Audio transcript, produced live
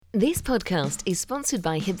This podcast is sponsored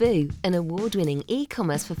by Hibu, an award-winning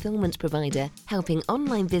e-commerce fulfillment provider helping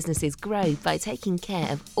online businesses grow by taking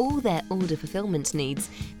care of all their order fulfillment needs,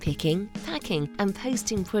 picking, packing and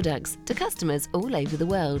posting products to customers all over the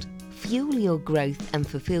world. Fuel your growth and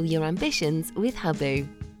fulfill your ambitions with Hibu.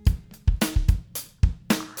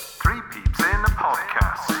 Three Peeps in a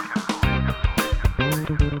Podcast.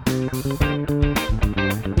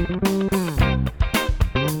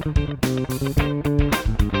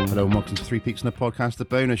 Hello and welcome to Three Peaks in a Podcast, the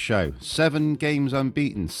bonus show. 7 games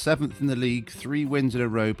unbeaten, 7th in the league, 3 wins in a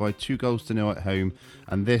row by 2-0 at home,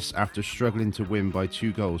 and this after struggling to win by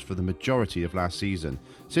 2 goals for the majority of last season.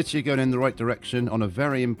 City are going in the right direction on a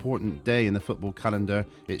very important day in the football calendar.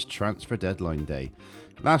 It's transfer deadline day.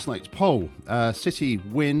 Last night's poll, City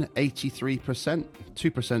win 83%,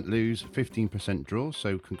 2% lose, 15% draw.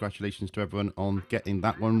 So congratulations to everyone on getting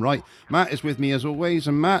that one right. Matt is with me as always.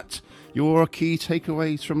 And Matt, your key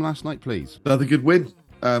takeaways from last night, please. Another good win.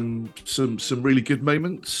 Some really good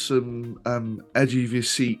moments. Some edgy of your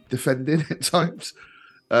seat defending at times.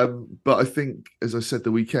 But I think, as I said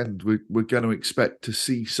the weekend, we're going to expect to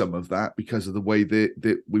see some of that because of the way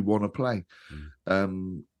that we want to play.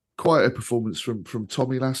 Quite a performance from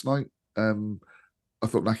Tommy last night. I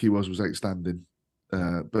thought Nahki was outstanding.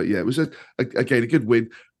 But yeah, it was again a good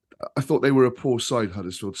win. I thought they were a poor side,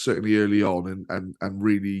 Huddersfield, certainly early on, and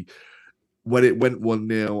really when it went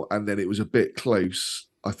 1-0 and then it was a bit close,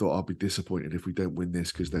 I thought I'll be disappointed if we don't win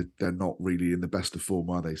this because they're not really in the best of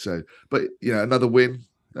form, are they? So, but yeah, another win.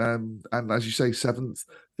 And as you say, 7th.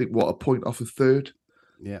 I think a point off of 3rd.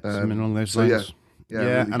 Yeah, something along those lines.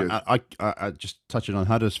 Yeah, really and I just touching on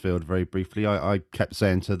Huddersfield very briefly. I kept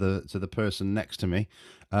saying to the person next to me,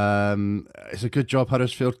 it's a good job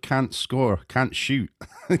Huddersfield can't score, can't shoot,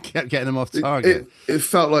 kept getting them off target. It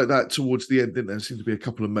felt like that towards the end, didn't there? There seemed to be a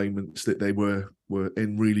couple of moments that they were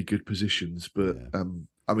in really good positions, but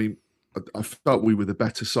I mean, I felt we were the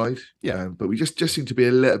better side. Yeah, but we just seemed to be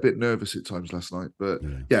a little bit nervous at times last night. But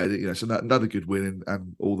so another good win,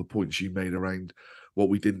 and all the points you made around what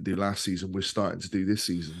we didn't do last season, we're starting to do this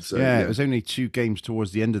season. So it was only 2 games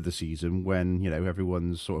towards the end of the season when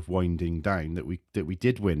everyone's sort of winding down that we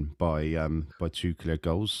did win by 2 clear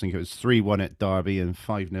goals. I think it was 3-1 at Derby and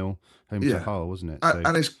 5-0 home to Hull, wasn't it?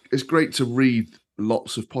 And it's great to read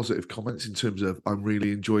lots of positive comments in terms of I'm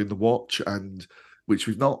really enjoying the watch, and which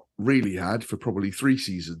we've not really had for probably 3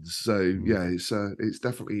 seasons. So it's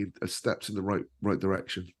definitely a steps in the right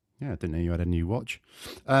direction. Yeah, I didn't know you had a new watch.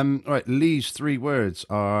 All right, Lee's 3 words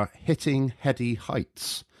are hitting heady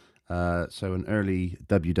heights. So an early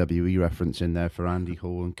WWE reference in there for Andy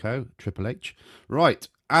Hall and co, Triple H. Right,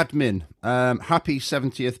 admin. Happy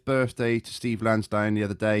 70th birthday to Steve Lansdowne the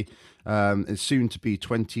other day. It's soon to be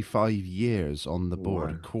 25 years on the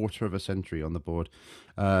board, a quarter of a century on the board.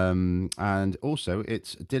 And also,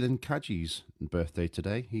 it's Dylan Kadji's birthday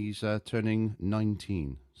today. He's turning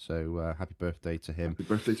 19. So happy birthday to him. Happy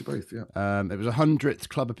birthday to both, yeah. It was a 100th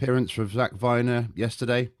club appearance for Zach Viner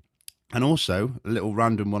yesterday. And also, a little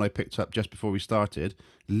random one I picked up just before we started.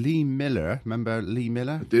 Lee Miller, remember Lee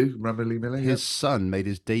Miller? I do, remember Lee Miller, His son made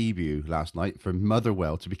his debut last night for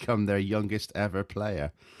Motherwell to become their youngest ever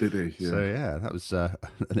player. Did he? Yeah. So yeah, that was an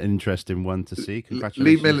interesting one to see.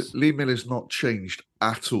 Congratulations. Lee Miller's not changed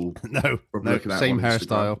at all. No, same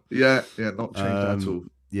hairstyle. Yeah, not changed at all.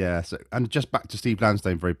 Yeah, so, and just back to Steve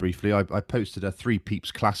Lansdowne very briefly. I posted a 3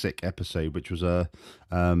 Peeps Classic episode, which was an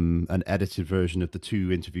edited version of the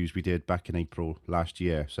 2 interviews we did back in April last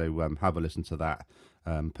year. So have a listen to that.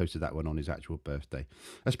 Posted that one on his actual birthday.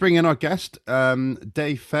 Let's bring in our guest,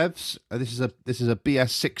 Dave Fevs. This is a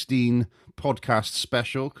BS16 podcast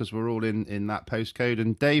special because we're all in that postcode.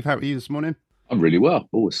 And Dave, how are you this morning? I'm really well.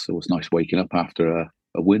 Always nice waking up after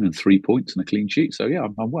a win and 3 points and a clean sheet. So yeah,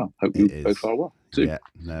 I'm well. Hope you both are well too. Yeah,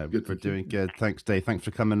 no, we're doing good. Thanks, Dave. Thanks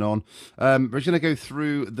for coming on. We're going to go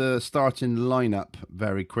through the starting lineup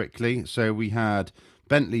very quickly. So we had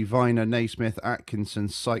Bentley, Viner, Naismith, Atkinson,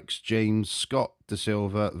 Sykes, James, Scott, De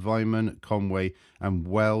Silva, Vyman, Conway, and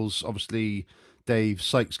Wells. Obviously, Dave,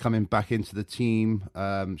 Sykes coming back into the team,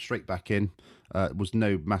 straight back in. Was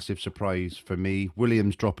no massive surprise for me.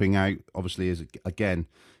 Williams dropping out, obviously, is again.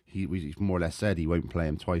 He's more or less said he won't play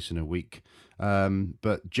him twice in a week.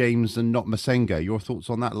 But James and not Masengo, your thoughts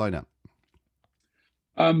on that lineup?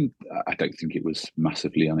 I don't think it was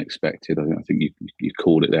massively unexpected. I think you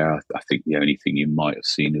called it there. I think the only thing you might have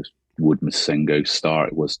seen is would Masengo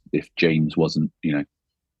start was if James wasn't,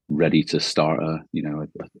 ready to start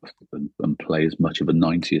and play as much of a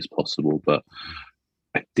 90 as possible. But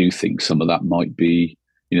I do think some of that might be,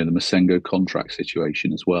 the Masengo contract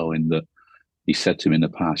situation as well, in that he said to him in the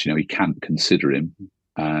past, he can't consider him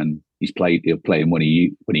and he'll play him when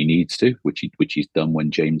he needs to, which he's done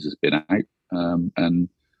when James has been out. And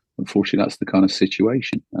unfortunately, that's the kind of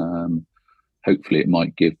situation. Hopefully, it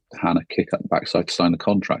might give Han a kick up the backside to sign the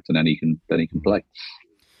contract, and then he can play.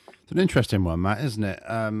 It's an interesting one, Matt, isn't it?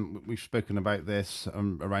 We've spoken about this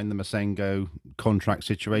around the Masengo contract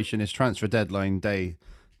situation. His transfer deadline day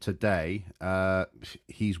today.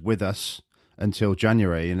 He's with us until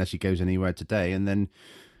January, unless he goes anywhere today, and then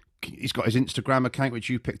he's got his Instagram account, which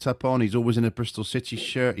you picked up on. He's always in a Bristol City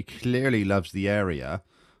shirt. He clearly loves the area.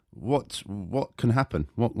 What can happen?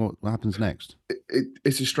 What happens next?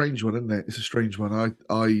 It's a strange one, isn't it? It's a strange one.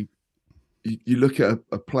 You look at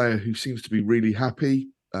a player who seems to be really happy,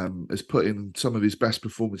 has put in some of his best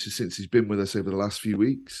performances since he's been with us over the last few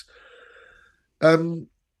weeks,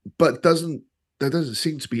 but there doesn't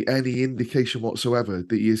seem to be any indication whatsoever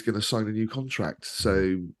that he is going to sign a new contract.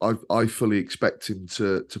 So I fully expect him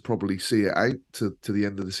to probably see it out to the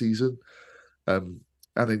end of the season, and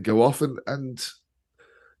then go off. And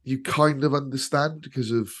you kind of understand because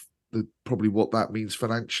of probably what that means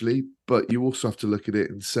financially, but you also have to look at it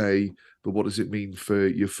and say, but what does it mean for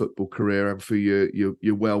your football career and for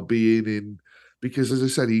your well-being because, as I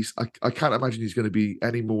said, I can't imagine he's going to be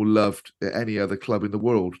any more loved at any other club in the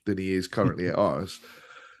world than he is currently at ours.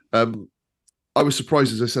 I was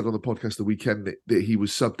surprised, as I said on the podcast the weekend, that he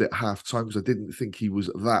was subbed at half time because I didn't think he was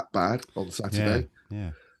that bad on Saturday.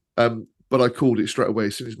 Yeah. But I called it straight away.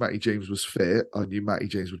 As soon as Matty James was fit, I knew Matty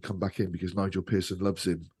James would come back in because Nigel Pearson loves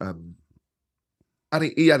him. And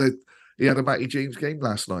he had a Matty James game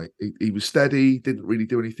last night. He was steady, didn't really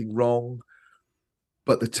do anything wrong.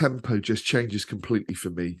 But the tempo just changes completely for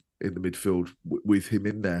me in the midfield with him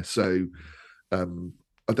in there. So I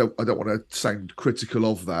don't want to sound critical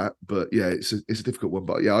of that, but yeah, it's a difficult one.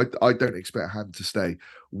 But yeah, I don't expect Han to stay.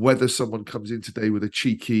 Whether someone comes in today with a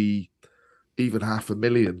cheeky, even $500,000,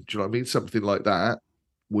 do you know what I mean? Something like that.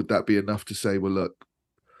 Would that be enough to say, well, look,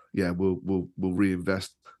 yeah, we'll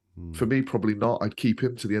reinvest? For me, probably not. I'd keep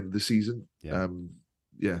him to the end of the season. Yeah.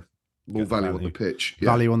 More value on the pitch. Yeah.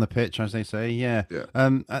 Value on the pitch, as they say, yeah.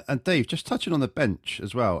 And Dave, just touching on the bench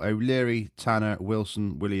as well, O'Leary, Tanner,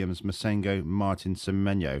 Wilson, Williams, Masengo, Martin,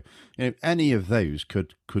 Semenyo. Any of those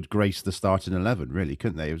could grace the starting 11, really,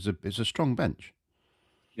 couldn't they? It's a strong bench.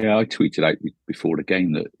 Yeah, I tweeted out before the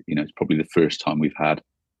game that, it's probably the first time we've had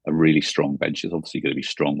a really strong bench. It's obviously going to be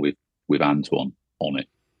strong with Antoine on it.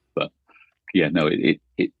 But yeah, no, it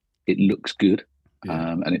looks good.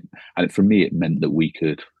 Yeah. And for me, it meant that we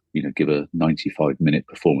could, give a 95-minute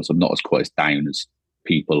performance. I'm not quite as down as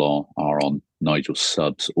people are on Nigel's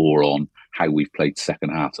subs or on how we've played second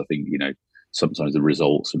halves. I think, sometimes the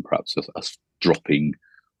results and perhaps us dropping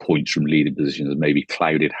points from leading positions has maybe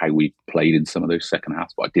clouded how we played in some of those second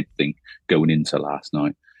halves. But I did think going into last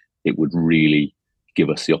night, it would really give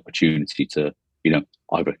us the opportunity to,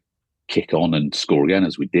 either kick on and score again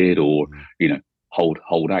as we did, or,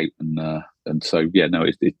 hold out. And so, yeah, no,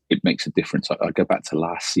 it makes a difference. I go back to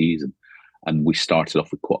last season, and we started off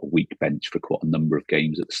with quite a weak bench for quite a number of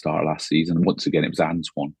games at the start of last season. And once again, it was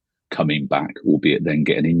Antoine coming back, albeit then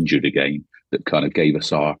getting injured again, that kind of gave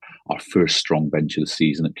us our first strong bench of the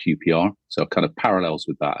season at QPR. So kind of parallels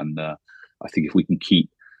with that. And I think if we can keep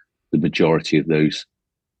the majority of those,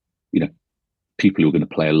 people who are going to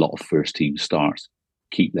play a lot of first team starts,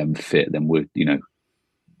 keep them fit, then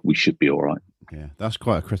we should be all right. Yeah, that's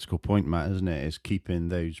quite a critical point, Matt, isn't it? Is keeping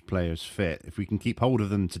those players fit. If we can keep hold of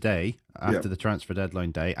them today after the transfer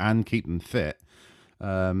deadline day and keep them fit,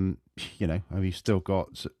 we've still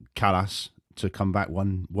got Callas to come back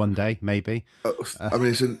one day, maybe. I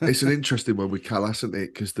mean, it's an interesting one with Callas, isn't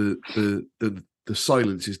it? Because the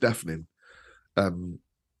silence is deafening. I'm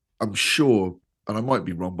sure, and I might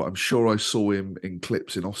be wrong, but I'm sure I saw him in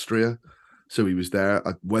clips in Austria. So he was there.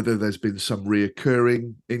 Whether there's been some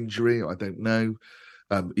reoccurring injury, I don't know.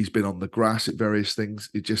 He's been on the grass at various things.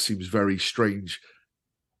 It just seems very strange.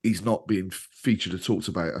 He's not being featured or talked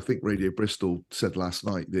about. I think Radio Bristol said last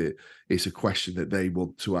night that it's a question that they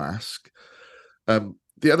want to ask. The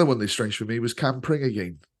other one that's strange for me was Cam Pring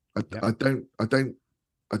again. I don't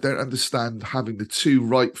understand having the two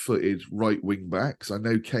right-footed right wing backs. I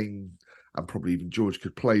know Kane and probably even George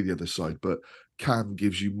could play the other side, but Cam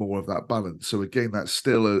gives you more of that balance. So again, that's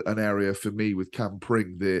still an area for me with Cam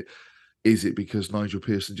Pring. That is it because Nigel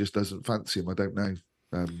Pearson just doesn't fancy him? I don't know.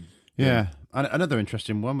 And another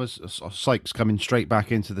interesting one was Sykes coming straight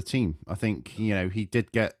back into the team. I think he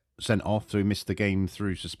did get sent off, so he missed the game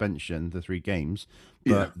through suspension, the 3 games.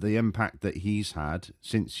 But the impact that he's had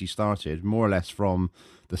since he started, more or less from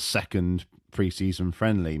the second pre-season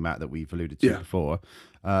friendly, Matt, that we've alluded to before,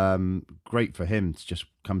 great for him to just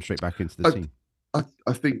come straight back into the team.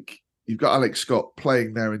 I think you've got Alex Scott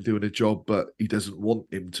playing there and doing a job, but he doesn't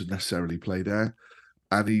want him to necessarily play there.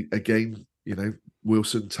 And he, again,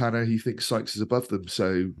 Wilson, Tanner, he thinks Sykes is above them.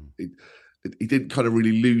 So he didn't kind of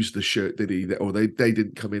really lose the shirt, did he? Or they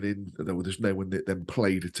didn't come in. There's no one that then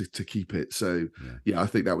played to keep it. So, yeah, I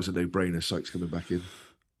think that was a no-brainer, Sykes coming back in.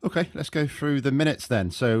 Okay, let's go through the minutes then.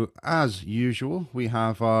 So, as usual, we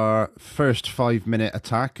have our first 5-minute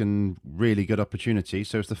attack and really good opportunity.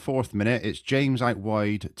 So, it's the 4th minute. It's James out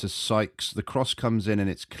wide to Sykes. The cross comes in and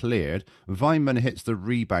it's cleared. Weimann hits the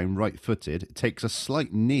rebound right-footed. It takes a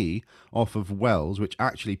slight knee off of Wells, which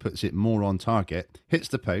actually puts it more on target. Hits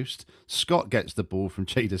the post. Scott gets the ball from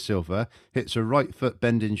Jada Silva. Hits a right-foot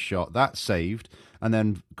bending shot. That's saved. And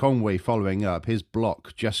then Conway following up. His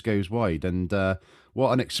block just goes wide. And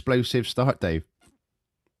what an explosive start, Dave.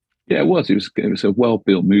 Yeah, it was. It was a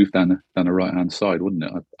well-built move down the right-hand side, wasn't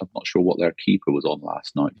it? I'm not sure what their keeper was on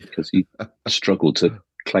last night because he struggled to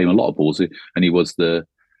claim a lot of balls, and he was the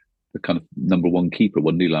kind of number one keeper,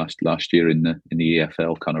 wasn't he, last year in the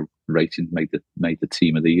EFL kind of rating, made the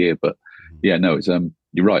team of the year. But yeah, no, it's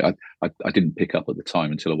you're right. I didn't pick up at the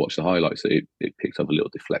time until I watched the highlights that it picked up a little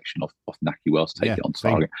deflection off Nahki Wells to take it on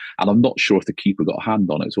target. And I'm not sure if the keeper got a hand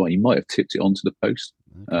on it as well. He might have tipped it onto the post.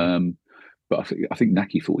 Okay. But I think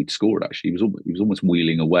Nahki thought he'd scored. Actually, he was almost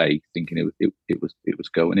wheeling away, thinking it was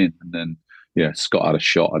going in. And then Scott had a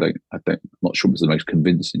shot. I'm not sure it was the most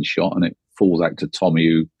convincing shot, and it falls out to Tommy,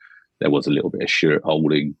 who there was a little bit of shirt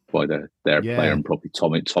holding by their player, and probably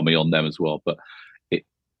Tommy on them as well. But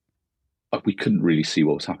we couldn't really see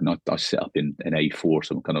what was happening. I set up in A4,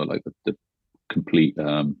 some kind of like the complete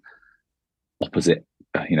opposite,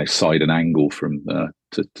 side and angle from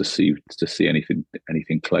to see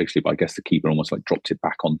anything closely. But I guess the keeper almost like dropped it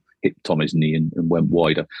back on, hit Tommy's knee and went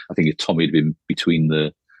wider. I think if Tommy had been between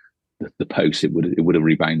the posts, it would have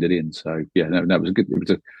rebounded in. So yeah, no, it was a good. It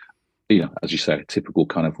was as you say, a typical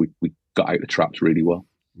kind of we got out the traps really well.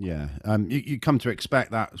 Yeah, you come to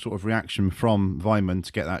expect that sort of reaction from Weimann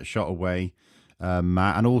to get that shot away,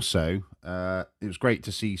 Matt, and also it was great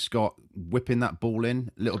to see Scott whipping that ball in,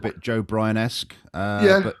 a little bit Joe Bryan-esque.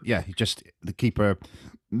 But yeah, the keeper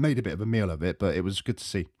made a bit of a meal of it, but it was good to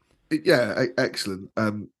see. Yeah, excellent.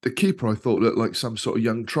 The keeper I thought looked like some sort of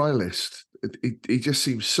young trialist. He just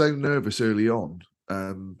seemed so nervous early on,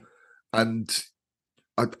 and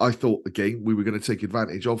I thought again we were going to take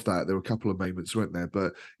advantage of that. There were a couple of moments, weren't there?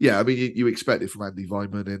 But yeah, I mean, you expect it from Andy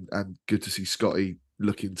Weimann, and good to see Scotty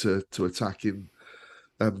looking to attack him,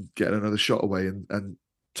 getting another shot away, and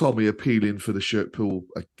Tommy appealing for the shirt pull.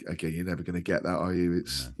 Again, you're never going to get that, are you?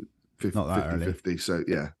 It's 50-50. So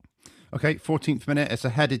yeah. Okay, 14th minute. It's a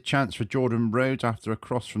headed chance for Jordan Rhodes after a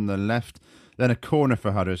cross from the left. Then a corner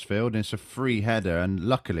for Huddersfield, and it's a free header, and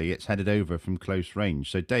luckily it's headed over from close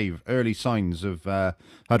range. So, Dave, early signs of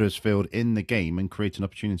Huddersfield in the game and creating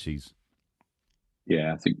opportunities.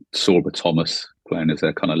 Yeah, I think Sorba Thomas playing as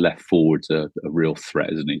a kind of left forward's a real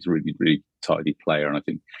threat, isn't he? He's a really, really tidy player, and I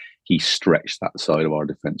think he stretched that side of our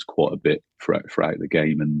defence quite a bit throughout the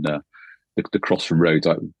game. And the cross from Rhodes,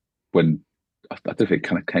 I don't know if it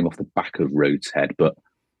kind of came off the back of Rhodes' head, but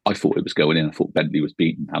I thought it was going in. I thought Bentley was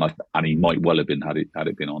beaten, and he might well have been had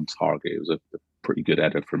it been on target. It was a pretty good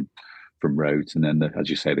header from Rhodes, and then as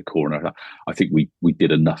you say, the corner. I think we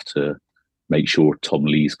did enough to make sure Tom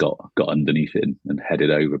Lees got underneath it and headed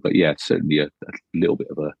over. But yeah, it's certainly a little bit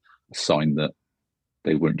of a sign that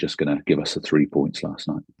they weren't just going to give us the 3 points last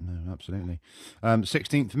night. No, absolutely.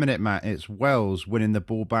 16th minute, Matt. It's Wells winning the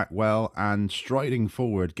ball back well and striding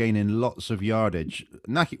forward, gaining lots of yardage.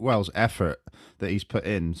 Nahki Wells' effort that he's put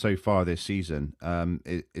in so far this season,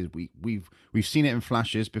 we've seen it in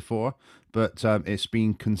flashes before, but it's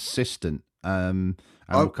been consistent. And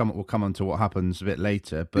we'll come on to what happens a bit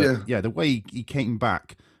later. But yeah, the way he came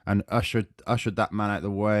back and ushered that man out of the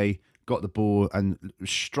way, got the ball and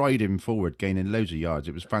striding forward, gaining loads of yards.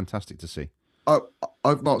 It was fantastic to see.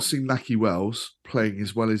 I've not seen Nahki Wells playing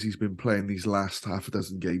as well as he's been playing these last half a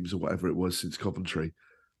dozen games or whatever it was since Coventry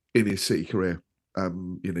in his City career.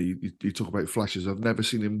 You talk about flashes. I've never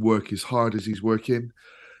seen him work as hard as he's working.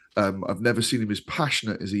 I've never seen him as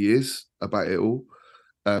passionate as he is about it all.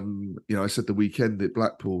 I said the weekend at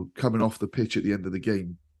Blackpool, coming off the pitch at the end of the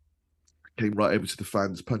game, came right over to the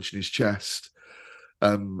fans, punching his chest,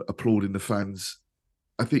 applauding the fans.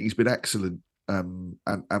 I think he's been excellent. And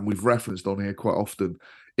we've referenced on here quite often,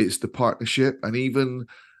 it's the partnership. And even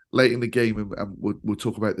late in the game, and we'll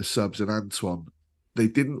talk about the subs and Antoine, they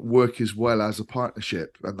didn't work as well as a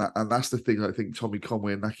partnership. And that's the thing I think Tommy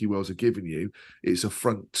Conway and Nahki Wells are giving you. It's a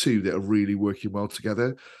front two that are really working well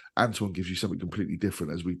together. Antoine gives you something completely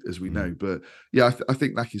different, as we know. But yeah, I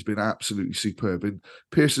think Naki's been absolutely superb, and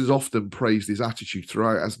Pearson's often praised his attitude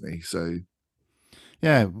throughout, hasn't he? So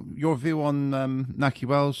Yeah, your view on Naki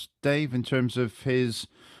Wells, Dave, in terms of his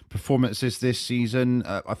performances this season.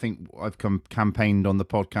 I think I've campaigned on the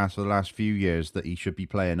podcast for the last few years that he should be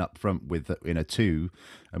playing up front in a 2,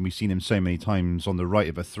 and we've seen him so many times on the right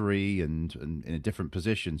of a 3 and in different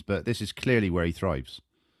positions. But this is clearly where he thrives.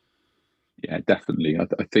 Yeah, definitely. I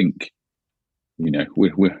think,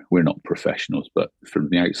 we're not professionals, but from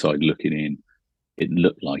the outside looking in, it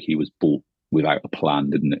looked like he was bought without a plan,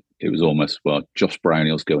 didn't it? It was almost, well, Josh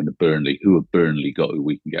Brownhill's going to Burnley. Who have Burnley got who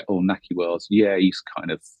we can get? Oh, Naki Wells. Yeah, he's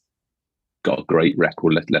kind of got a great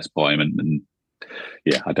record. Let's buy him. And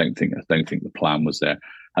yeah, I don't think the plan was there.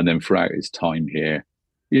 And then throughout his time here,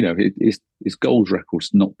 his goals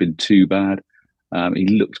record's not been too bad. He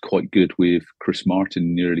looked quite good with Chris Martin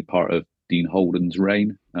in the early part of Dean Holden's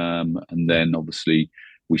reign. And then obviously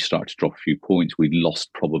we started to drop a few points. We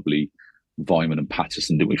lost probably Vyman and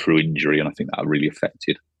Patterson, didn't we, through injury? And I think that really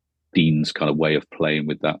affected Dean's kind of way of playing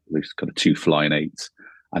with those kind of 2 flying 8s.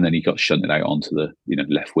 And then he got shunted out onto the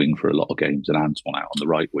left wing for a lot of games, and Antoine out on the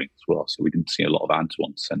right wing as well. So we didn't see a lot of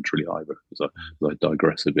Antoine centrally either, as I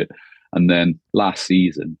digress a bit. And then last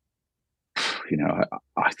season,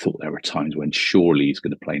 I thought there were times when surely he's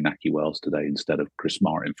going to play Naki Wells today instead of Chris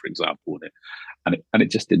Martin, for example, and it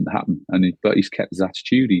just didn't happen. But he's kept his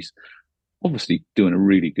attitude. He's obviously doing a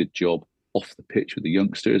really good job off the pitch with the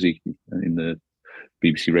youngsters. He, in the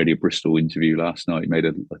BBC Radio Bristol interview last night, he made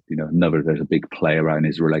there's a big play around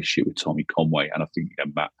his relationship with Tommy Conway, and I think,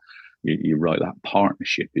 Matt, you're right, that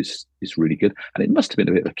partnership is really good. And it must have been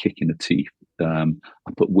a bit of a kick in the teeth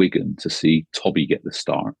up at Wigan to see Toby get the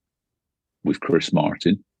start with Chris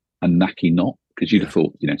Martin and Naki not, because you'd have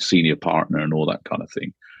thought, senior partner and all that kind of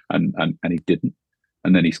thing, and he didn't.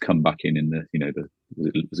 And then he's come back in the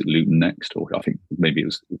was it Luton next, or I think maybe it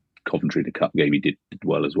was Coventry, the cup game. He did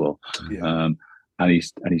well as well. Yeah. And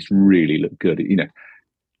he's really looked good.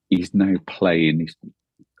 He's now playing. He's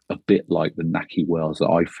a bit like the Naki Wells that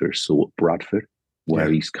I first saw at Bradford,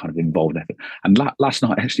 where he's kind of involved in effort. And last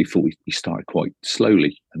night I actually thought he started quite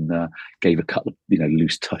slowly and gave a couple of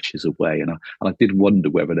loose touches away. And I did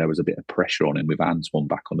wonder whether there was a bit of pressure on him with Antoine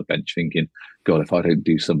back on the bench, thinking, God, if I don't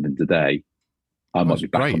do something today, I might be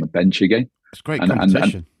back on the bench again. It's great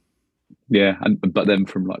competition. But then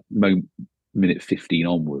from like minute 15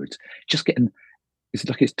 onwards, just getting. It's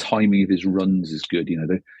like his timing of his runs is good.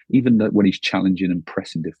 Even when he's challenging and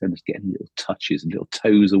pressing defenders, getting little touches and little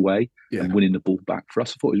toes away and winning the ball back for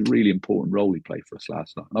us. I thought it was a really important role he played for us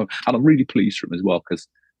last night. And I'm really pleased for him as well, because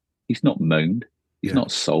he's not moaned. He's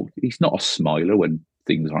not sulked. He's not a smiler when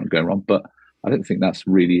things aren't going wrong. But I don't think that's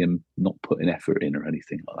really him not putting effort in or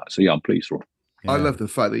anything like that. So, yeah, I'm pleased for him. Yeah. I love the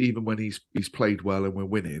fact that even when he's played well and we're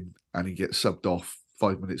winning and he gets subbed off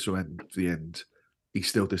 5 minutes from the end, he's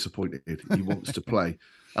still disappointed. He wants to play.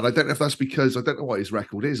 And I don't know if that's because, I don't know what his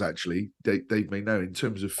record is actually. Dave may know, in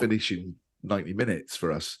terms of finishing 90 minutes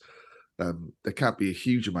for us. There can't be a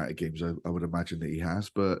huge amount of games I would imagine that he has.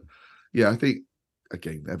 But yeah, I think,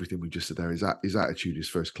 again, everything we just said there, his attitude is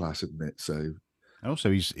first class, isn't it? So, also,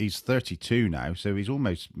 he's 32 now, so he's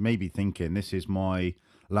almost maybe thinking, this is my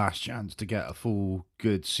last chance to get a full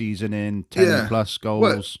good season in, 10 plus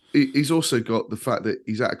goals. Well, he's also got the fact that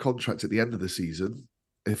he's out of contract at the end of the season.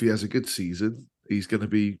 If he has a good season, he's going to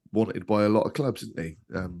be wanted by a lot of clubs, isn't he?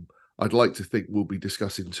 I'd like to think we'll be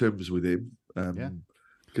discussing terms with him,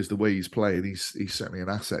 because the way he's playing, he's certainly an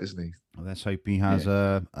asset, isn't he? Well, let's hope he has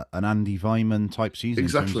an Andy Vyman type season in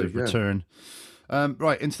terms of return.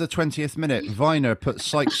 Right, into the 20th minute, Viner puts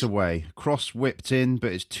Sykes away. Cross whipped in,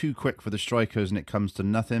 but it's too quick for the strikers and it comes to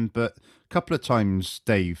nothing. But a couple of times,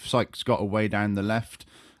 Dave, Sykes got away down the left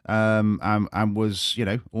and was,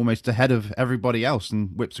 almost ahead of everybody else and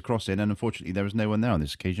whips a cross in. And unfortunately, there was no one there on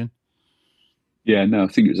this occasion. Yeah, no, I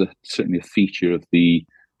think it was certainly a feature of the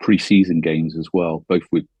pre-season games as well, both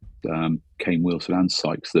with Kane Wilson and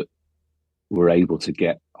Sykes, that were able to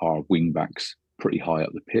get our wing-backs pretty high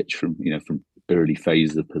up the pitch from early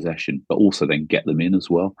phases of possession, but also then get them in as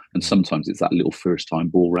well. And sometimes it's that little first time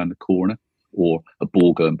ball around the corner, or a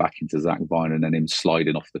ball going back into Zach Viner and then him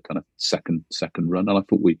sliding off the kind of second run. And I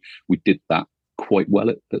thought we did that quite well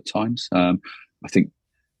at times. I think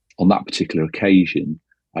on that particular occasion,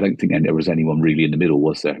 I don't think there was anyone really in the middle,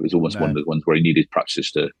 was there? It was almost one of the ones where he needed perhaps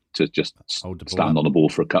just to just stand on the ball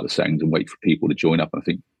for a couple of seconds and wait for people to join up. And I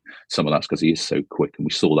think some of that's because he is so quick, and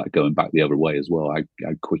we saw that going back the other way as well.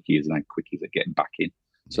 How quick he is and how quick he's at getting back in.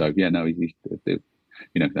 So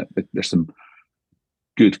there's some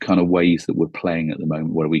good kind of ways that we're playing at the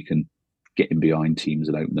moment where we can getting behind teams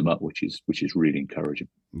and open them up, which is really encouraging.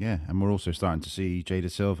 Yeah, and we're also starting to see Jay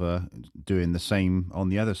Silva doing the same on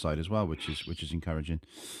the other side as well, which is encouraging.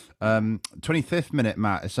 25th minute,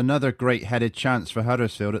 Matt. It's another great headed chance for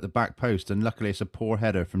Huddersfield at the back post, and luckily it's a poor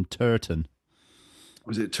header from Turton.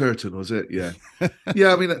 Was it Turton? Was it? Yeah,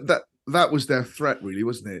 yeah. I mean that was their threat, really,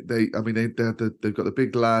 wasn't it? They've got the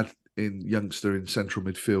big lad in youngster in central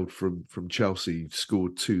midfield from Chelsea,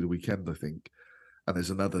 scored 2 the weekend, I think, and there's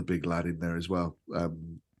another big lad in there as well.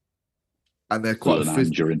 And they're quite a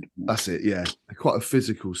physical. That's it. Yeah, they're quite a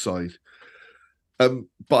physical side.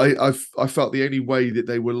 But I felt the only way that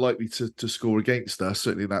they were likely to score against us,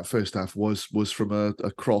 certainly in that first half, was from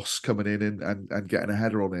a cross coming in and getting a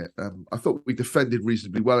header on it. I thought we defended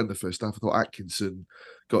reasonably well in the first half. I thought Atkinson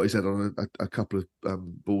got his head on a couple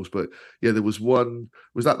of balls, but yeah, there was one.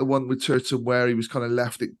 Was that the one with Turton where he was kind of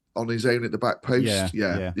left it on his own at the back post?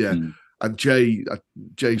 Yeah. Mm. And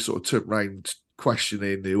Jay sort of turned round,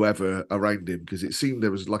 questioning whoever around him, because it seemed there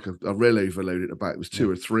was like a real overload at the back. It was 2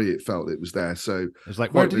 or 3. It felt it was there. So it's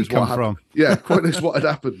like, where did he come from? Yeah, quite knows what had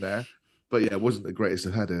happened there. But yeah, it wasn't the greatest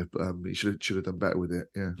of header. He should have done better with it.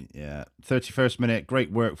 Yeah. 31st minute,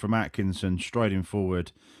 great work from Atkinson, striding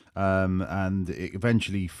forward, and it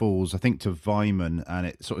eventually falls, I think, to Vyman, and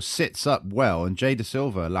it sort of sits up well. And Jay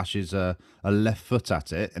Silva lashes a left foot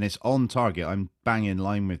at it, and it's on target. I'm bang in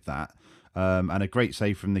line with that. And a great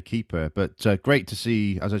save from the keeper. But great to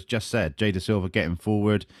see, as I just said, Jay Silva getting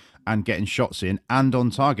forward and getting shots in and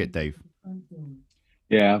on target, Dave.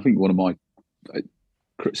 Yeah, I think one of my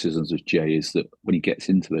criticisms of Jay is that when he gets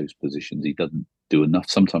into those positions, he doesn't do enough.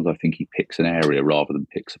 Sometimes I think he picks an area rather than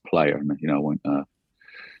picks a player. And, I won't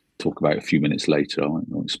talk about it a few minutes later. I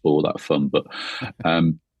won't spoil that fun. But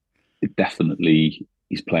it definitely,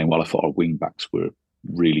 he's playing well. I thought our wing backs were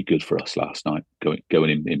really good for us last night, going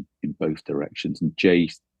in both directions. And Jay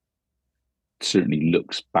certainly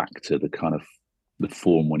looks back to the kind of the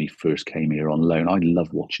form when he first came here on loan. I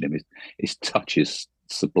love watching him. His touch is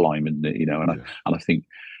sublime, and I think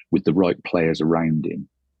with the right players around him,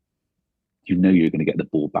 you're going to get the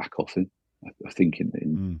ball back off him. I think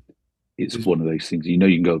it's one of those things. You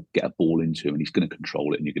can go get a ball into him, and he's going to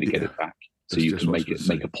control it, and you're going to get it back. So you can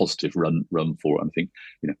make a positive run for it. And I think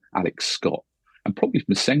Alex Scott, and probably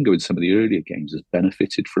Masengo in some of the earlier games, has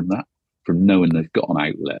benefited from that, from knowing they've got an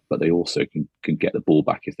outlet, but they also can get the ball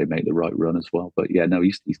back if they make the right run as well. But yeah, no,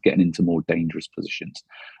 he's getting into more dangerous positions.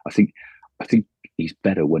 I think he's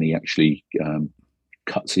better when he actually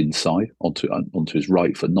cuts inside onto his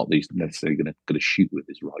right foot. Not that he's necessarily going to shoot with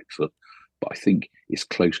his right foot, but I think his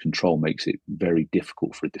close control makes it very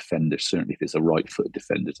difficult for a defender, certainly if it's a right-footed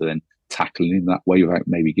defender, to then tackle him that way without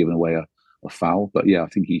maybe giving away a foul. But yeah, I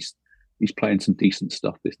think he's playing some decent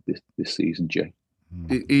stuff this season, Jay.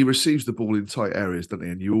 He receives the ball in tight areas, doesn't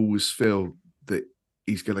he? And you always feel that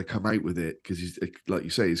he's going to come out with it because he's, like you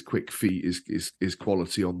say, his quick feet, his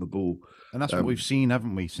quality on the ball. And that's what we've seen,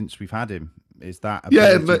 haven't we, since we've had him? Is that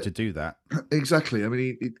ability to do that? Exactly. I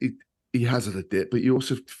mean, he has had a dip, but you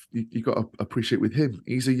also you got to appreciate with him,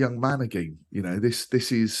 he's a young man again.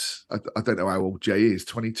 This is I don't know how old Jay is,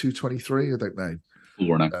 22, 23, I don't know.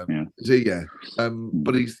 Yeah. Is he? Yeah.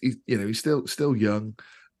 But he's still young.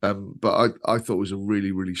 But I thought it was a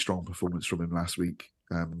really, really strong performance from him last week,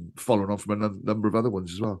 following on from a number of other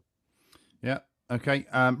ones as well. Yeah. Okay.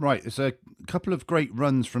 Right. There's a couple of great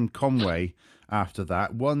runs from Conway after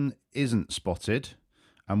that. One isn't spotted,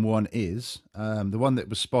 and one is. The one that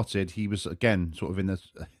was spotted, he was again sort of in the,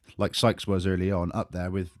 like Sykes was early on, up there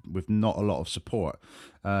with not a lot of support.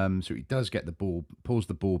 So he does get the ball, pulls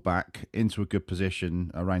the ball back into a good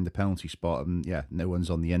position around the penalty spot, and yeah, no one's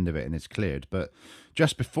on the end of it, and it's cleared. But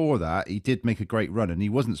just before that, he did make a great run, and he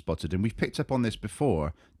wasn't spotted. And we've picked up on this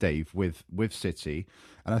before, Dave, with City,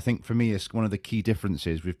 and I think for me, it's one of the key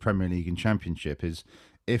differences with Premier League and Championship is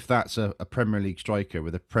if that's a Premier League striker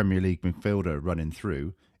with a Premier League midfielder running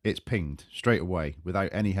through, it's pinged straight away without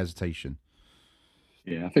any hesitation.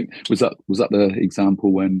 Yeah, I think was that the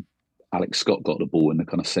example when Alex Scott got the ball in the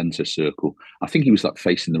kind of centre circle. I think he was like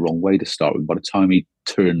facing the wrong way to start with. By the time he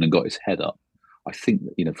turned and got his head up, I think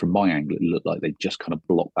from my angle it looked like they just kind of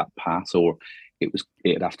blocked that pass, or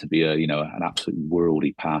it'd have to be an absolute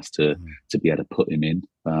worldy pass to be able to put him in.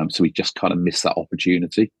 So he just kind of missed that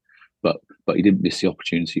opportunity. but he didn't miss the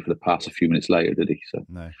opportunity for the pass a few minutes later, did he? So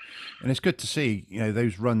No, and it's good to see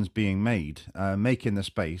those runs being made, making the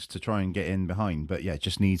space to try and get in behind. But yeah, it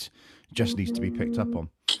just needs to be picked up on.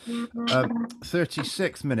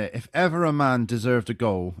 36th minute. If ever a man deserved a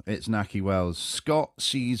goal, it's Nahki Wells. Scott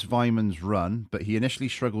sees Vyman's run, but he initially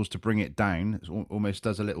struggles to bring it down. It almost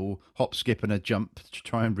does a little hop, skip, and a jump to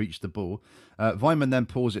try and reach the ball. Vyman then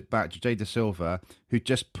pulls it back to Jay Da Silva, who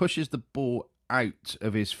just pushes the ball out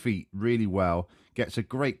of his feet really well, gets a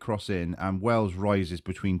great cross in, and Wells rises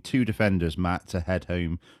between two defenders, Matt, to head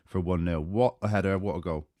home for 1-0. What a header, what a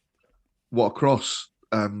goal. What a cross.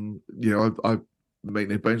 I make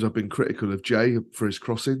no bones, I've been critical of Jay for his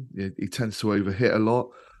crossing. He tends to overhit a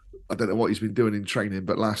lot. I don't know what he's been doing in training,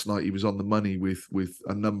 but last night he was on the money with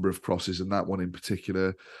a number of crosses, and that one in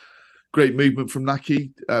particular. Great movement from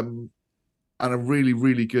Nahki, and a really,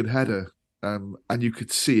 really good header. And you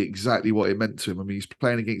could see exactly what it meant to him. I mean, he's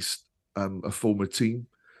playing against a former team.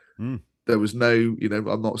 There was no,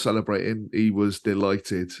 I'm not celebrating. He was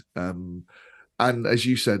delighted. And as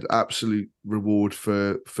you said, absolute reward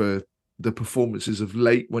for the performances of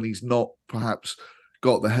late when he's not perhaps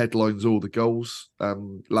got the headlines or the goals.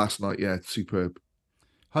 Last night, yeah, superb.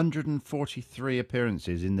 143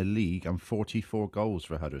 appearances in the league and 44 goals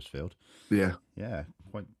for Huddersfield. Yeah. Yeah,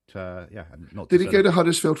 quite, Not Did he go to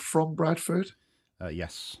Huddersfield from Bradford?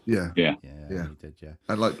 Yes. Yeah. Yeah. He did, yeah.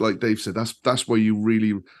 And like Dave said, that's where you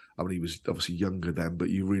really, I mean, he was obviously younger then, but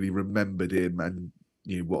you really remembered him and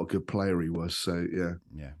knew what a good player he was. So, yeah.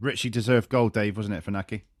 Yeah. Richie deserved goal, Dave, wasn't it, for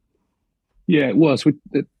Nahki? yeah, it was.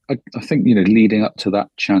 I think leading up to that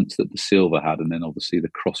chance that the Silva had, and then obviously the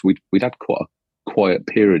cross, we'd had quite a quiet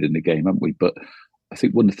period in the game, haven't we? But I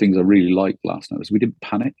think one of the things I really liked last night was we didn't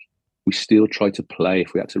panic. We still tried to play.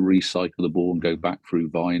 If we had to recycle the ball and go back through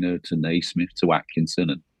Viner to Naismith to Atkinson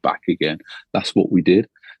and back again, that's what we did.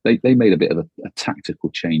 They made a bit of a tactical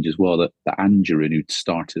change as well. That Angerin, who'd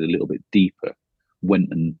started a little bit deeper,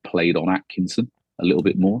 went and played on Atkinson a little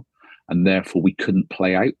bit more, and therefore we couldn't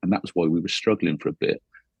play out, and that was why we were struggling for a bit.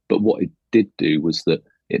 But what it did do was that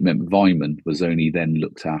it meant Vyman was only then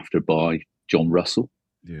looked after by John Russell,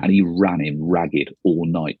 and he ran him ragged all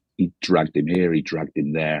night. He dragged him here, he dragged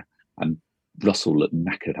him there, and Russell looked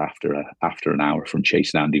knackered after an hour from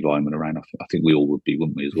chasing Andy Vyman around. I think we all would be,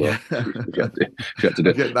 wouldn't we, as well? Yeah. if you had to do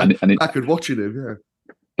it. Knackered watching him, yeah.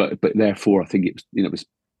 But therefore, I think it was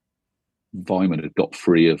Vyman had got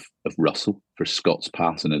free of Russell for Scott's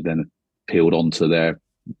pass and had then peeled onto their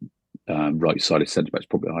right side of centre backs.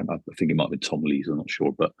 Probably, I think it might have been Tom Lees, I'm not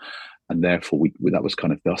sure, and therefore that was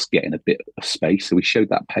kind of us getting a bit of space. So we showed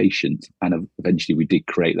that patience, and eventually we did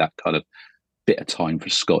create that kind of bit of time for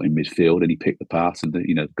Scott in midfield, and he picked the pass, and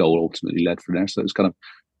the goal ultimately led from there. So it was kind of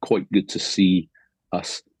quite good to see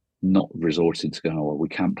us not resorting to go, oh, well, we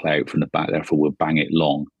can't play out from the back, therefore we'll bang it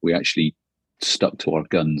long. We actually stuck to our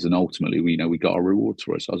guns, and ultimately we got our rewards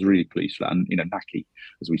for it. So I was really pleased for that. And Nahki,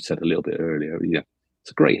 as we said a little bit earlier,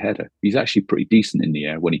 it's a great header. He's actually pretty decent in the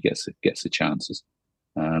air when he gets the chances.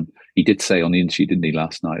 He did say on the interview, didn't he,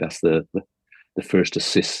 last night, that's the first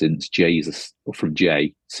assist from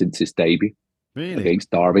Jay since his debut. Really? Against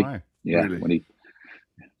Derby. Wow. Yeah. Really? When he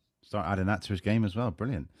start adding that to his game as well.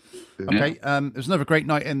 Brilliant. Yeah. Okay, it was another great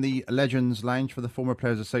night in the Legends Lounge for the Former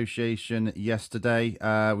Players Association yesterday.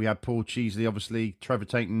 We had Paul Cheesley, obviously, Trevor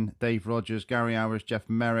Tainton, Dave Rogers, Gary Hours, Jeff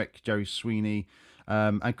Merrick, Jerry Sweeney,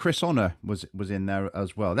 and Chris Honor was in there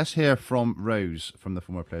as well. Let's hear from Rose from the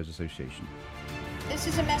Former Players Association. This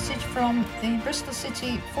is a message from the Bristol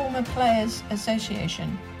City Former Players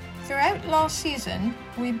Association. Throughout last season,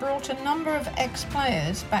 we brought a number of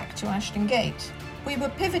ex-players back to Ashton Gate. We were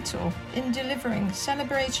pivotal in delivering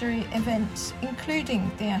celebratory events,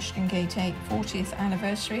 including the Ashton Gate 8 40th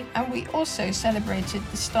anniversary, and we also celebrated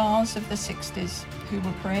the stars of the 60s who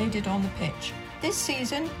were paraded on the pitch. This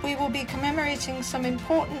season, we will be commemorating some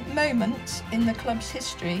important moments in the club's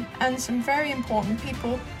history and some very important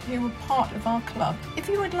people who were part of our club. If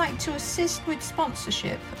you would like to assist with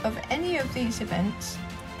sponsorship of any of these events,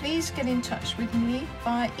 please get in touch with me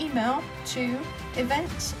via email to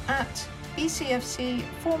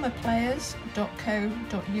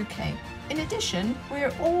events@bcfcformerplayers.co.uk. In addition,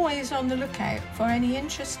 we're always on the lookout for any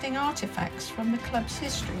interesting artefacts from the club's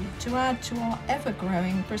history to add to our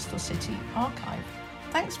ever-growing Bristol City archive.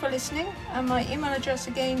 Thanks for listening, and my email address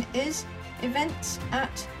again is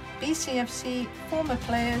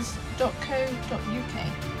events@bcfcformerplayers.co.uk.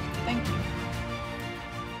 Thank you.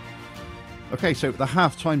 Okay, so the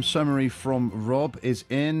halftime summary from Rob is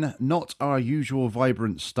in. Not our usual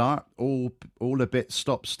vibrant start. All a bit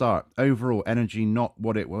stop-start. Overall energy not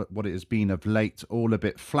what it has been of late. All a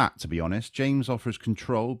bit flat, to be honest. James offers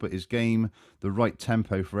control, but his game the right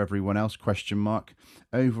tempo for everyone else? ?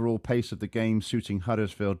 Overall pace of the game suiting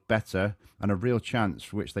Huddersfield better, and a real chance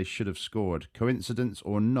for which they should have scored. Coincidence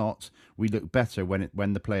or not, we look better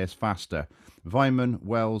when the player's faster. Vyman,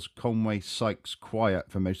 Wells, Conway, Sykes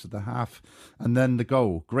quiet for most of the half. And then the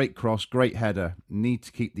goal. Great cross, great header. Need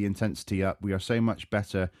to keep the intensity up. We are so much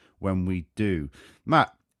better when we do.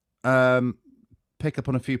 Matt, pick up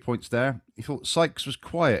on a few points there. You thought Sykes was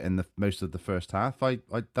quiet in the most of the first half. I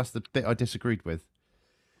that's the bit I disagreed with.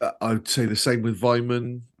 I would say the same with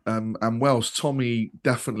Vyman and Wells. Tommy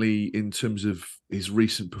definitely, in terms of his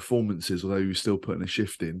recent performances, although he was still putting a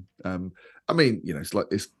shift in. I mean,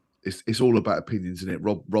 it's all about opinions, isn't it?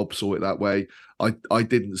 Rob saw it that way. I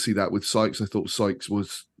didn't see that with Sykes. I thought Sykes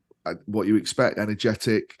was what you expect,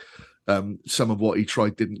 energetic. Some of what he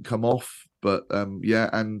tried didn't come off, but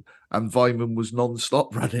and Vyman was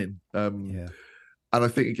non-stop running. And I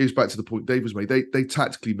think it goes back to the point Dave was made. They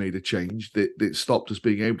tactically made a change that stopped us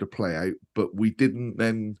being able to play out, but we didn't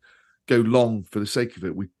then go long for the sake of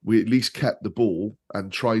it. We at least kept the ball and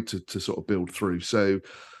tried to sort of build through. So,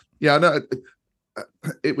 yeah, I know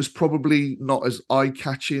it was probably not as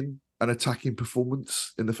eye-catching an attacking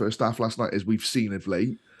performance in the first half last night as we've seen of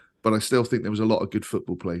late, but I still think there was a lot of good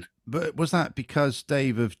football played. But was that because,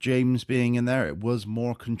 Dave, of James being in there, it was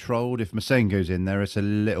more controlled? If Masengo's in there, it's a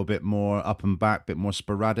little bit more up and back, a bit more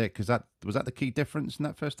sporadic. Was that the key difference in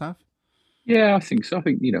that first half? Yeah, I think so. I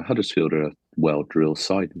think, Huddersfield are a well-drilled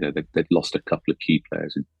side. They've lost a couple of key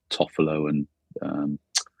players in Toffolo and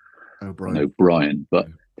O'Brien, but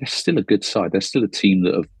they're still a good side. They're still a team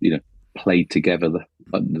that have, played together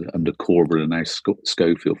under Corbyn and now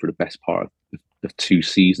Schofield for the best part of 2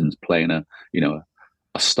 seasons, playing a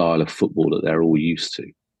style of football that they're all used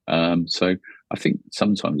to. So I think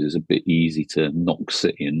sometimes it's a bit easy to knock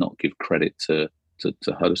City and not give credit to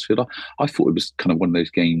Huddersfield. I thought it was kind of one of those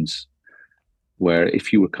games where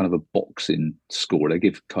if you were kind of a boxing score, there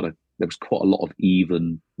was quite a lot of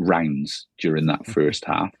even rounds during that first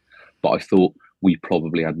half. But I thought we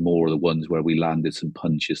probably had more of the ones where we landed some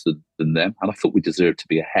punches than them. And I thought we deserved to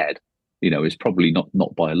be ahead. It's probably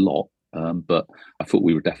not by a lot. But I thought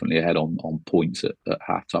we were definitely ahead on points at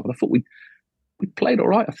halftime. And I thought we played all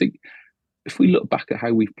right. I think if we look back at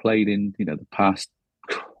how we've played in the past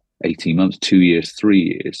 18 months, 2 years, 3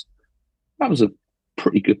 years, that was a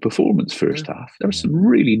pretty good performance first half. There was some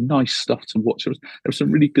really nice stuff to watch. There was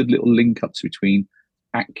some really good little link-ups between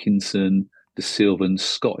Atkinson, De Silva and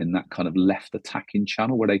Scott in that kind of left attacking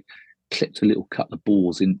channel where they clipped a little couple of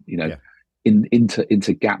balls into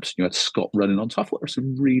gaps, and you had Scott running on. So I thought there was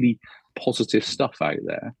some really positive stuff out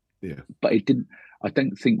there. Yeah. But I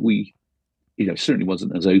don't think we, certainly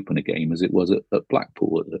wasn't as open a game as it was at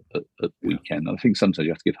Blackpool at weekend. And I think sometimes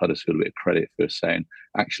you have to give Huddersfield a bit of credit for saying,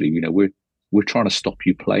 actually, we're trying to stop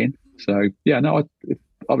you playing. So yeah, no,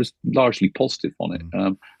 I was largely positive on it.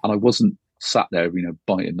 And I wasn't sat there,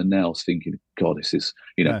 biting my nails thinking, God, this is,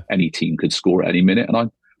 any team could score at any minute.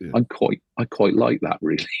 And I quite like that,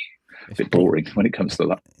 really. It's a bit boring when it comes to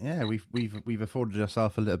that. Yeah, we've afforded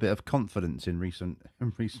ourselves a little bit of confidence in recent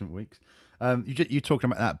weeks. You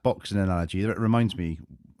talking about that boxing analogy? That reminds me,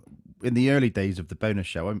 in the early days of the bonus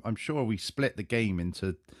show, I'm sure we split the game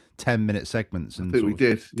into 10-minute segments, and I think we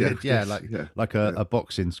did. Like a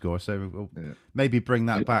boxing score. So we'll maybe bring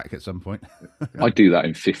that back at some point. I do that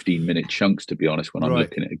in 15-minute chunks, to be honest, when I'm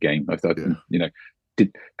looking at a game. I thought,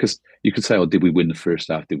 because you could say, "Oh, did we win the first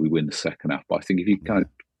half? Did we win the second half?" But I think if you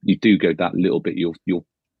you do go that little bit,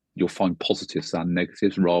 you'll find positives and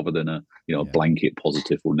negatives rather than a blanket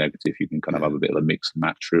positive or negative. You can kind of have a bit of a mix and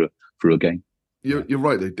match through a game. You're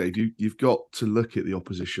right though, Dave. You've got to look at the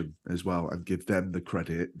opposition as well and give them the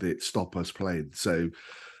credit that stop us playing. So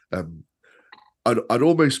I'd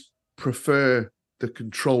almost prefer the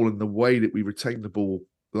control and the way that we retained the ball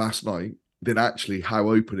last night than actually how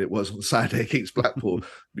open it was on Saturday against Blackpool.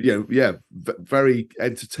 Very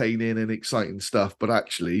entertaining and exciting stuff. But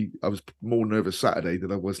actually, I was more nervous Saturday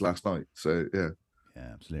than I was last night. So yeah,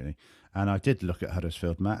 absolutely. And I did look at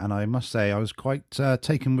Huddersfield, Matt, and I must say I was quite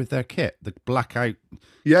taken with their kit, the blackout.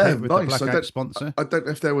 Yeah, with nice. The blackout sponsor. I don't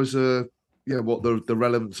know if there was what the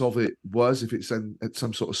relevance of it was, if it's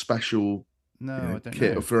some sort of special I don't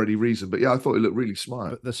kit know. or for any reason. But yeah, I thought it looked really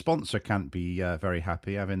smart. But the sponsor can't be very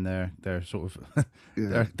happy having their sort of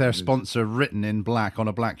their sponsor written in black on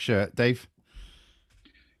a black shirt. Dave?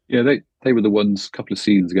 Yeah, they were the ones a couple of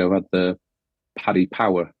seasons ago had the Paddy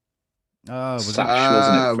Power sash,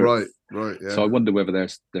 wasn't it? Right. Yeah. So I wonder whether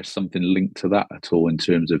there's something linked to that at all in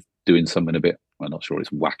terms of doing something a bit. I'm not sure it's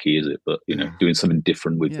wacky, is it? But doing something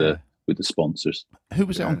different with the sponsors. Who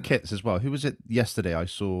was it on kits as well? Who was it yesterday? I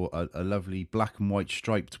saw a lovely black and white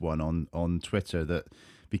striped one on Twitter that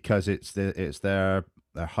because it's their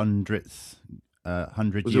 100th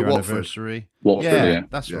 100-year anniversary. Watford, yeah,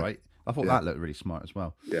 that's right. I thought that looked really smart as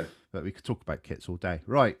well. Yeah. But we could talk about kits all day.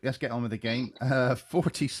 Right, let's get on with the game.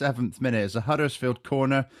 47th minute is a Huddersfield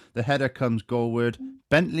corner. The header comes goalward.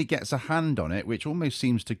 Bentley gets a hand on it, which almost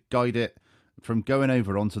seems to guide it from going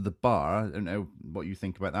over onto the bar. I don't know what you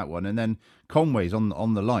think about that one. And then Conway's on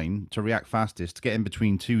the line to react fastest, to get in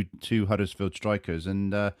between two Huddersfield strikers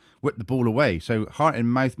and whip the ball away. So heart in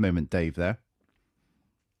mouth moment, Dave, there.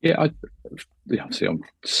 Yeah, see, I'm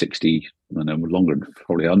 60, and I'm longer than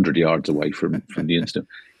probably 100 yards away from the incident.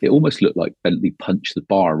 It almost looked like Bentley punched the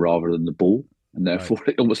bar rather than the ball, and therefore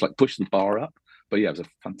it almost like pushed the bar up. But yeah, it was a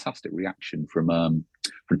fantastic reaction from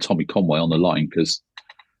Tommy Conway on the line, because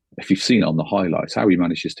if you've seen it on the highlights, how he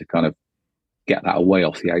manages to kind of get that away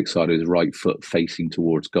off the outside of his right foot facing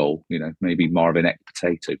towards goal. Maybe Marvin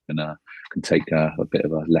Ekpotato can take a bit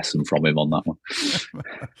of a lesson from him on that one.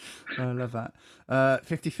 I love that.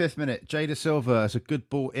 55th minute, Jay Da Silva has a good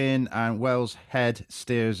ball in and Wells' head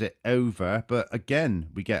steers it over. But again,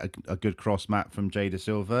 we get a good cross map from Jay Da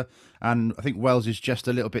Silva. And I think Wells is just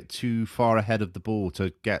a little bit too far ahead of the ball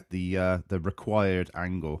to get the required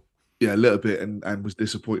angle. Yeah, a little bit, and was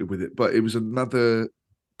disappointed with it. But it was another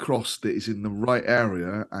cross that is in the right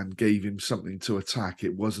area and gave him something to attack.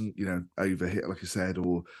 It wasn't, overhit, like I said,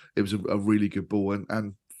 or it was a really good ball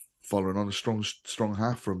and following on a strong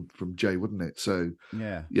half from Jay, wouldn't it? So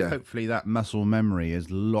yeah. Hopefully that muscle memory is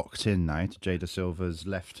locked in now to Jay Da Silva's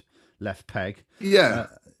left peg. Yeah.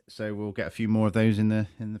 So we'll get a few more of those in the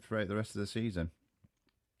throughout the rest of the season.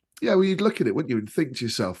 Yeah, well, you'd look at it, wouldn't you, and think to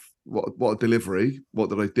yourself, what a delivery,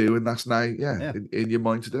 what did I do? And that's now, in your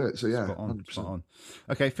mind to do it. So, yeah, spot on.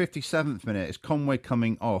 Okay, 57th minute, it's Conway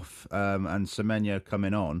coming off and Semenyo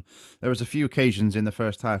coming on. There was a few occasions in the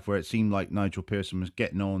first half where it seemed like Nigel Pearson was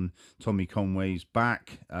getting on Tommy Conway's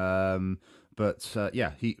back. Semenyo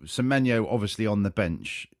obviously on the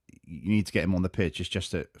bench. You need to get him on the pitch. It's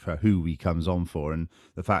just for who he comes on for, and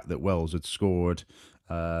the fact that Wells had scored.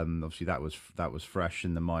 Obviously, that was fresh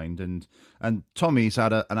in the mind, and Tommy's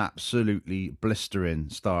had an absolutely blistering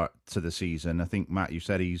start to the season. I think, Matt, you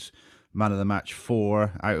said he's man of the match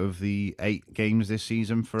 4 out of the 8 games this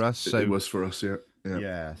season for us. So it was for us, yeah.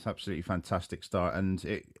 Yeah, it's absolutely fantastic start, and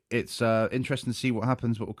it's interesting to see what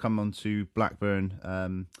happens. But we'll come on to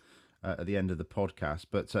Blackburn at the end of the podcast.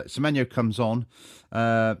 But Semenyo comes on,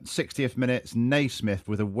 60th minute, Naismith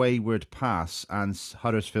with a wayward pass and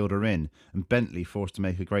Huddersfield are in, and Bentley forced to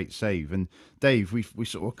make a great save. And Dave, we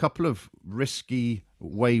saw a couple of risky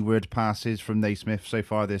wayward passes from Naismith so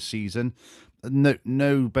far this season.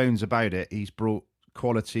 No bones about it. He's brought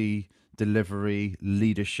quality, delivery,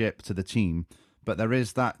 leadership to the team, but there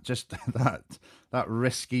is that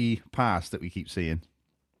risky pass that we keep seeing.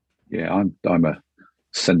 Yeah, I'm a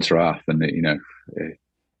centre half, and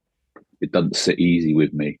it doesn't sit easy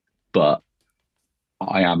with me, but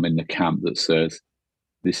I am in the camp that says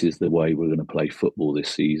this is the way we're going to play football this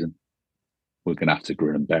season. We're going to have to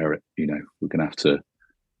grin and bear it. We're going to have to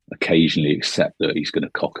occasionally accept that he's going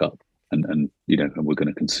to cock up and we're going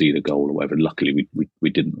to concede a goal or whatever. Luckily we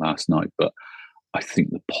didn't last night, but I think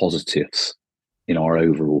the positives in our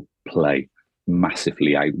overall play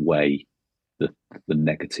massively outweigh the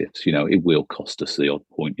negatives. It will cost us the odd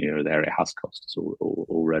point here or there. It has cost us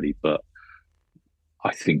already, but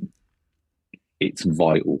I think it's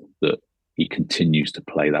vital that he continues to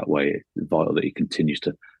play that way. It's vital that he continues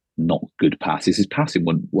to knock good passes. His passing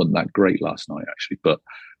wasn't that great last night, actually, but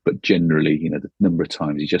generally, the number of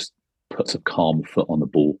times he just puts a calm foot on the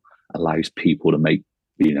ball, allows people to make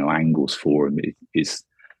angles for him is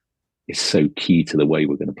so key to the way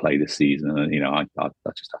we're going to play this season. And I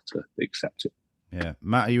just have to accept it. Yeah,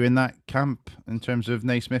 Matt, are you in that camp in terms of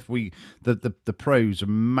Naismith? The pros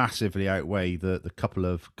massively outweigh the couple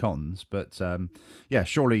of cons, but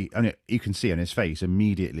surely, and you can see on his face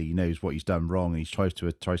immediately he knows what he's done wrong. He tries to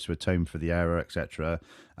atone for the error, etc.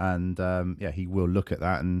 And he will look at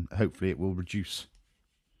that, and hopefully it will reduce.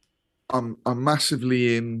 I'm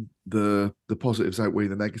massively in the positives outweigh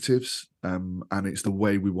the negatives, and it's the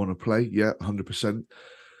way we want to play. Yeah, 100%.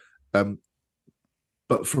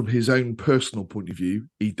 But from his own personal point of view,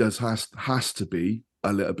 he has to be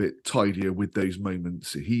a little bit tidier with those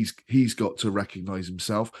moments. He's got to recognise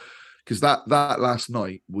himself, because that last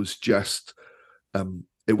night was just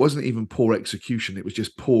it wasn't even poor execution. It was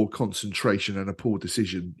just poor concentration and a poor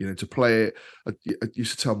decision. To play it. I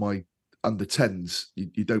used to tell my under 10s,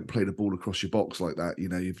 you don't play the ball across your box like that. You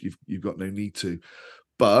know, you've got no need to.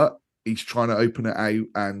 But he's trying to open it out,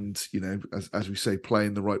 and you know, as we say, play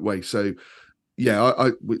in the right way. So, yeah,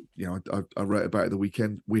 I wrote about it the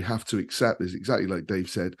weekend. We have to accept this, exactly like Dave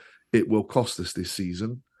said. It will cost us this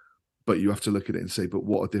season, but you have to look at it and say, but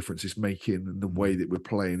what a difference it's making in the way that we're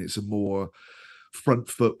playing. It's a more front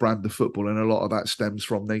foot brand of football, and a lot of that stems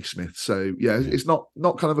from Naismith. So yeah, it's not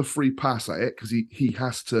kind of a free pass at it, because he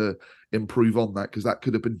has to improve on that, because that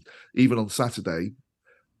could have been, even on Saturday,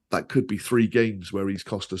 that could be 3 games where he's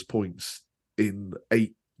cost us points in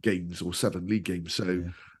 8 games or 7 league games. So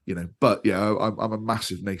you know, but yeah, I'm a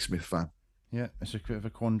massive Naismith fan. Yeah, it's a bit of a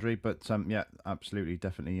quandary, but yeah, absolutely,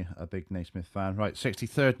 definitely a big Naismith fan. Right,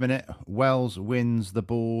 63rd minute, Wells wins the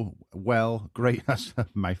ball well. Great, that's a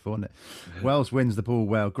mouthful, isn't it? Yeah. Wells wins the ball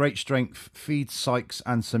well. Great strength, feeds Sykes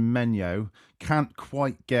and Semenyo. Can't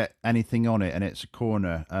quite get anything on it, and it's a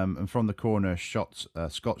corner. And from the corner, Scott's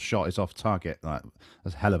shot is off target. Like,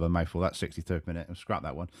 that's a hell of a mouthful, that 63rd minute. I'll scrap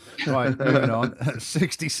that one. Right, moving on.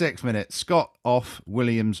 66th minute, Scott off,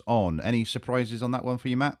 Williams on. Any surprises on that one for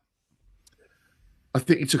you, Matt? I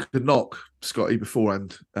think he took a knock, Scotty,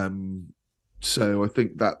 beforehand. So I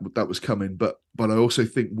think that was coming. But I also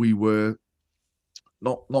think we were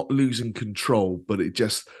not losing control, but it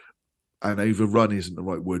just, and overrun isn't the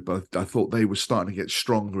right word, but I thought they were starting to get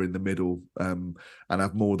stronger in the middle and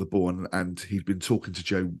have more of the ball. And he'd been talking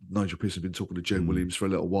to Nigel Pearson had been talking to Joe Williams for a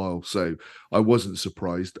little while. So I wasn't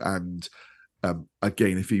surprised. And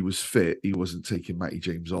again, if he was fit, he wasn't taking Matty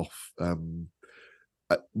James off.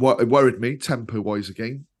 What it worried me tempo-wise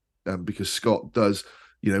again, because Scott does,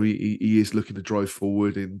 you know, he is looking to drive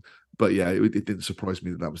forward. But yeah, it didn't surprise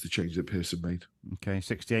me that was the change that Pearson made. Okay,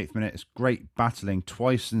 68th minute. It's great battling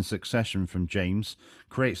twice in succession from James.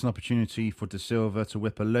 Creates an opportunity for De Silva to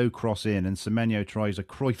whip a low cross in, and Semenyo tries a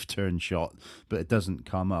Cruyff turn shot, but it doesn't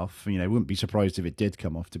come off. You know, wouldn't be surprised if it did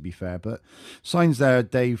come off, to be fair. But signs there,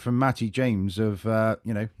 Dave, from Matty James of,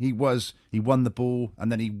 you know, he won the ball,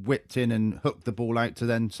 and then he whipped in and hooked the ball out to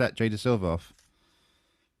then set Jay De Silva off.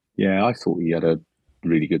 Yeah, I thought he had a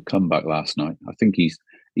really good comeback last night. I think he's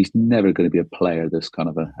never going to be a player that's kind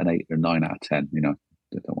of an 8 or 9 out of 10. You know,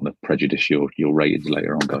 I don't want to prejudice your ratings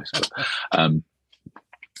later on, guys.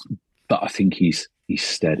 But I think he's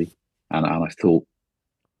steady, and I thought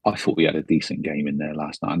we had a decent game in there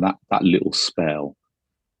last night. And that little spell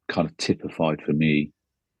kind of typified for me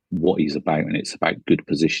what he's about, and it's about good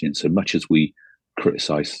positioning. So much as we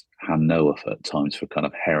criticise Han Noah at times for kind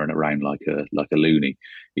of herring around like a loony,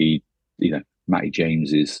 Matty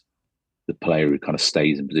James is the player who kind of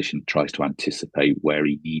stays in position, tries to anticipate where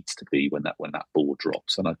he needs to be when that ball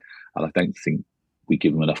drops. And I don't think we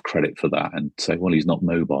give him enough credit for that and say, well, he's not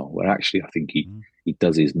mobile. Where actually I think he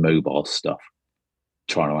does his mobile stuff,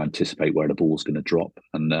 trying to anticipate where the ball's going to drop.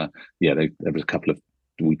 And there was a couple of,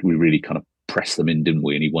 we really kind of pressed them in, didn't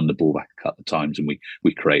we? And he won the ball back a couple of times, and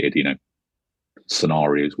we created, you know,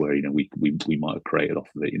 scenarios where, you know, we might have created off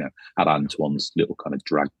of it. You know, had Antoine's little kind of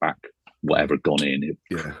drag back, whatever gone in.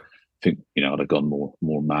 I think, you know, I'd have gone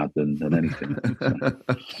more mad than anything.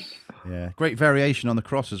 Yeah, great variation on the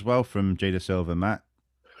cross as well from Jay De Silva, Matt.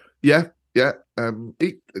 Yeah.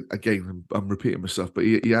 Again, I'm repeating myself, but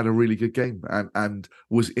he had a really good game and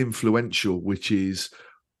was influential, which is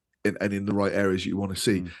in the right areas you want to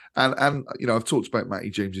see. And you know, I've talked about Matty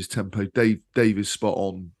James's tempo. Dave is spot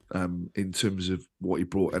on in terms of what he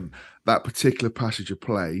brought, and that particular passage of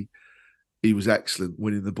play, he was excellent,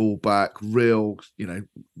 winning the ball back, real, you know,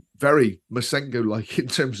 very Masengo-like in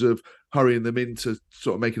terms of hurrying them into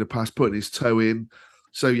sort of making a pass, putting his toe in.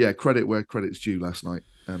 So, yeah, credit where credit's due last night.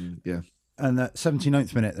 Yeah. And at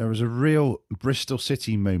 79th minute, there was a real Bristol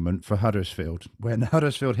City moment for Huddersfield. When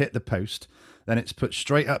Huddersfield hit the post, then it's put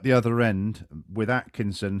straight up the other end with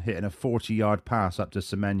Atkinson hitting a 40-yard pass up to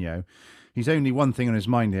Semenyo. He's only one thing on his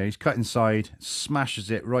mind here. He's cut inside, smashes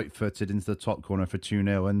it right-footed into the top corner for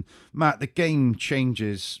 2-0. And, Matt, the game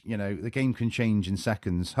changes. You know, the game can change in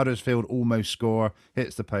seconds. Huddersfield almost score,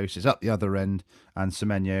 hits the post, it's up the other end, and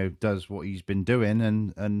Semenyo does what he's been doing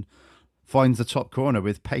and finds the top corner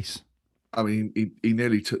with pace. I mean, he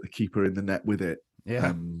nearly took the keeper in the net with it.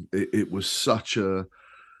 Yeah. It was such an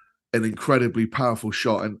incredibly powerful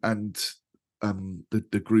shot. And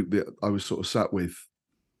the group that I was sort of sat with,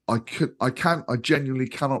 I genuinely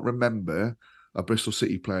cannot remember a Bristol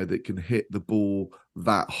City player that can hit the ball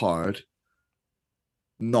that hard,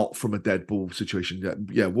 not from a dead ball situation.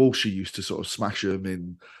 Yeah, Walshy used to sort of smash them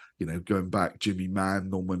in, you know, going back, Jimmy Mann,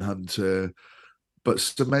 Norman Hunter. But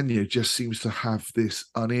Semenyo just seems to have this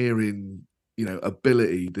unerring, you know,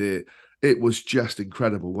 ability that it was just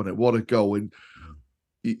incredible. What a goal. And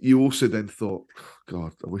you also then thought,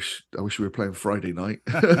 God, I wish we were playing Friday night.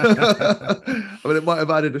 I mean, it might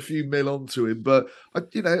have added a few mil onto him, but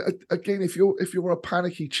again, if you're a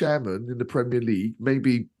panicky chairman in the Premier League,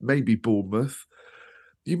 maybe Bournemouth,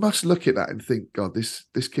 you must look at that and think, God, this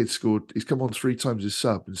kid scored. He's come on 3 times as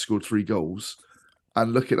sub and scored 3 goals,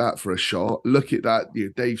 and look at that for a shot. Look at that.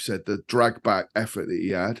 Dave said the drag back effort that he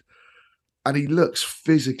had, and he looks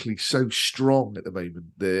physically so strong at the moment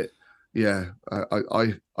that. Yeah,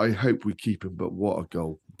 I hope we keep him, but what a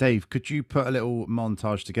goal. Dave, could you put a little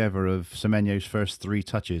montage together of Semenyo's first 3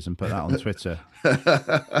 touches and put that on Twitter?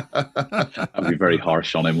 That'd be very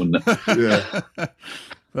harsh on him, wouldn't it? Yeah.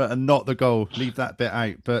 And not the goal. Leave that bit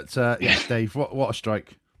out. But yeah, Dave, what a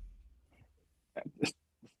strike. The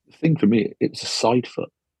thing for me, it's a side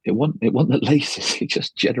foot. It wasn't the laces. It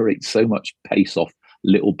just generates so much pace off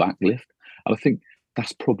little backlift. And I think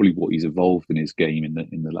that's probably what he's evolved in his game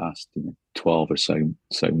in the last 12 or so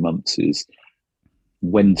months, is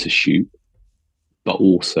when to shoot, but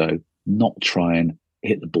also not try and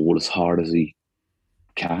hit the ball as hard as he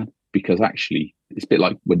can, because actually it's a bit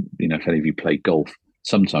like when if any of you play golf,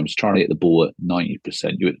 sometimes trying to hit the ball at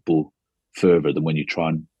 90%, you hit the ball further than when you try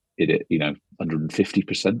and hit it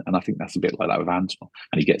 150%, and I think that's a bit like that with Antoine,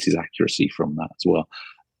 and he gets his accuracy from that as well.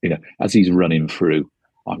 As he's running through,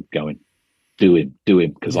 I'm going, do him,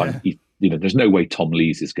 because there's no way Tom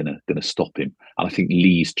Lees is gonna stop him, and I think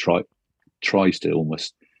Lees tries to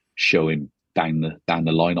almost show him down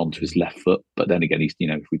the line onto his left foot, but then again, he's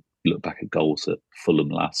if we look back at goals at Fulham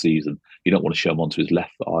last season, you don't want to show him onto his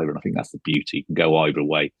left foot either, and I think that's the beauty. You can go either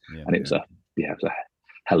way, and it was a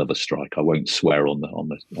hell of a strike. I won't swear on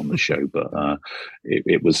the show, but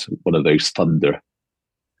it was one of those thunder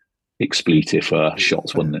expletive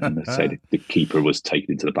shots, wasn't it? And they say the keeper was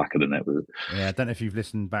taken into the back of the net with it. Yeah, I don't know if you've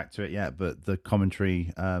listened back to it yet, but the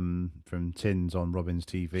commentary from Tins on Robin's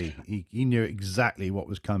TV, he knew exactly what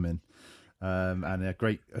was coming, and a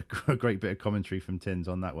great bit of commentary from Tins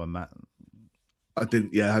on that one, Matt. I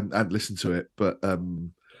didn't, I hadn't listened to it, but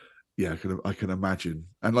I can imagine.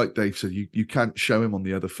 And like Dave said, you can't show him on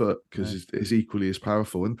the other foot because it's equally as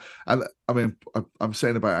powerful. And I mean, I'm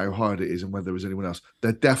saying about how hard it is and whether there was anyone else.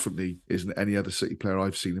 There definitely isn't any other City player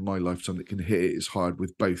I've seen in my lifetime that can hit it as hard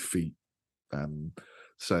with both feet.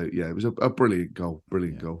 So yeah, it was a brilliant goal.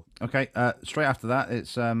 Goal. Okay, straight after that,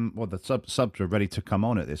 it's the subs are ready to come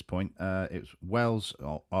on at this point. It's Wells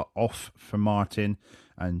off for Martin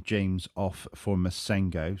and James off for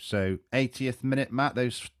Masengo. So 80th minute, Matt,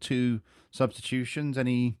 those 2 substitutions,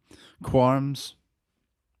 any qualms?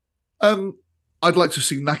 I'd like to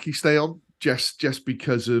see Naki stay on just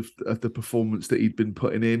because of the performance that he'd been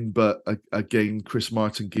putting in. But again, Chris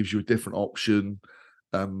Martin gives you a different option,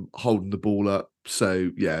 holding the ball up.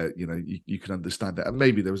 So yeah, you can understand it. And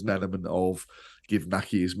maybe there was an element of give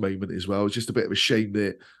Naki his moment as well. It's just a bit of a shame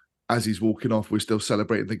that as he's walking off, we're still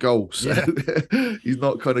celebrating the goal. So he's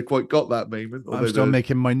not kind of quite got that moment. I'm still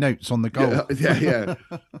making my notes on the goal. Yeah.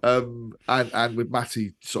 And with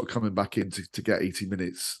Matty sort of coming back in to get 80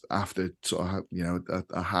 minutes after sort of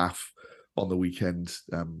a half on the weekend,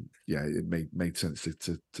 it made sense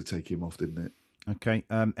to take him off, didn't it? Okay,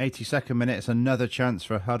 82nd minute, it's another chance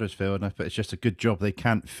for Huddersfield, but it's just a good job they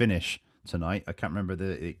can't finish tonight. I can't remember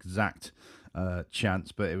the exact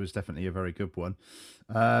chance, but it was definitely a very good one.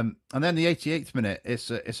 And then the 88th minute, it's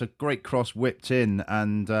a great cross whipped in,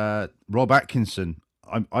 and Rob Atkinson,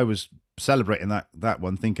 I was celebrating that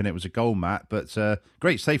one, thinking it was a goal, Matt, but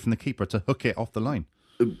great save from the keeper to hook it off the line.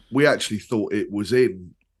 We actually thought it was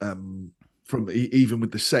in. From even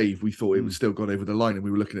with the save, we thought it was still gone over the line, and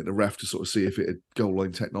we were looking at the ref to sort of see if it had goal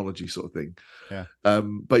line technology sort of thing. Yeah.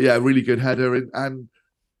 But yeah, really good header, and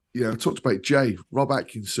I talked about Jay. Rob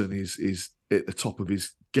Atkinson is at the top of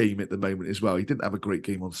his game at the moment as well. He didn't have a great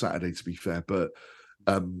game on Saturday, to be fair, but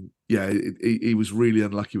he was really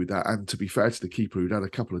unlucky with that. And to be fair to the keeper, who'd had a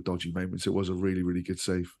couple of dodgy moments, it was a really, really good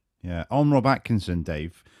save. Yeah, on Rob Atkinson,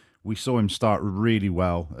 Dave, we saw him start really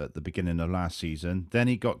well at the beginning of last season. Then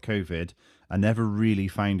he got COVID and never really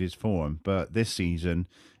found his form. But this season,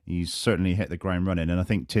 he's certainly hit the ground running. And I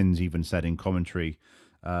think Tins even said in commentary,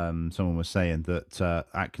 someone was saying that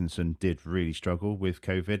Atkinson did really struggle with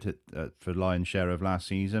COVID for lion's share of last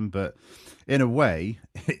season. But in a way,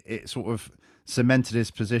 it sort of cemented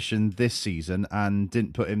his position this season and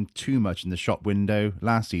didn't put him too much in the shop window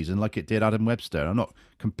last season like it did Adam Webster. I'm not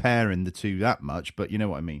comparing the two that much, but you know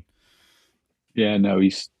what I mean. Yeah, no,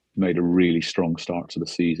 he's made a really strong start to the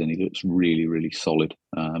season. He looks really, really solid.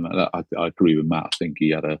 I agree with Matt. I think he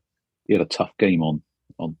had a tough game on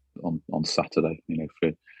Saturday.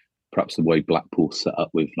 perhaps the way Blackpool set up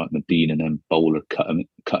with like Medina and then Bowler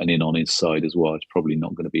cutting in on his side as well. It's probably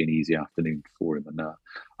not going to be an easy afternoon for him. And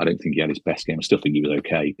I don't think he had his best game. I still think he was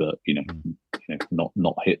okay, but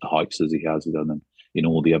not hit the heights as he has done in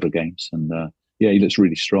all the other games. And he looks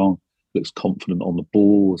really strong. Looks confident on the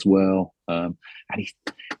ball as well. And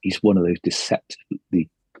he's one of those deceptively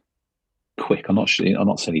quick. I'm not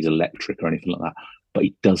saying he's electric or anything like that, but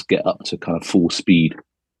he does get up to kind of full speed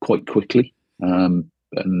quite quickly. And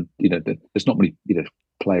there's not many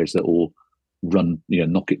players that will run,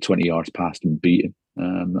 knock it 20 yards past and beat him.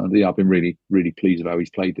 I've been really, really pleased with how he's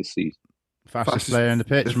played this season. Fastest player in the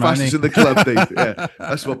pitch, fastest in the club, Dave. Yeah,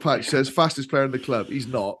 that's what Patch says. Fastest player in the club. He's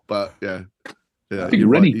not, but yeah. I think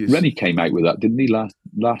Rennie came out with that, didn't he, last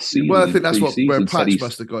season? Well, I think that's where Patch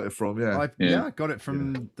must have got it from. Yeah, I got it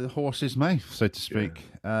from the horse's mouth, so to speak.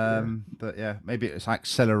 But yeah, maybe it's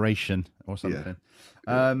acceleration or something.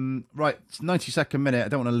 Right, it's 92nd minute. I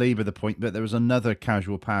don't want to labour the point, but there was another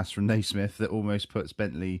casual pass from Naismith that almost puts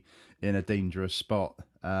Bentley in a dangerous spot.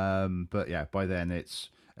 But yeah, by then it's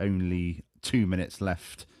only 2 minutes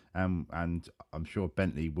left. And I'm sure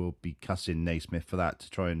Bentley will be cussing Naismith for that to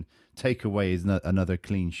try and take away another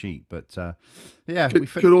clean sheet. But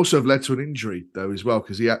could also have led to an injury though as well,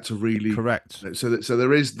 because he had to really correct. So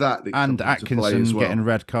there is that and Atkinson getting a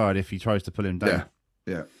red card if he tries to pull him down.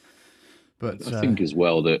 Yeah. But I think as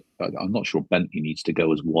well that I'm not sure Bentley needs to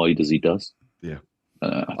go as wide as he does. Yeah.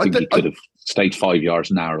 I think he could have stayed 5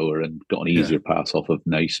 yards narrower and got an easier pass off of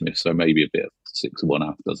Naismith. So maybe a bit of 6 1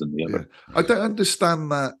 half dozen the other. Yeah. I don't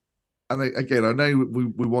understand that. And again, I know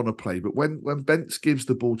we want to play, but when Bentz gives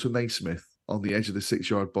the ball to Naismith on the edge of the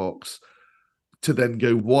 6-yard box to then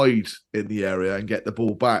go wide in the area and get the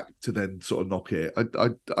ball back to then sort of knock it,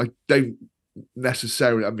 I don't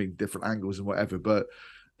necessarily. I mean, different angles and whatever, but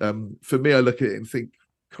for me, I look at it and think,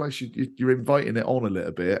 Christ, you're inviting it on a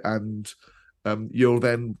little bit, and you'll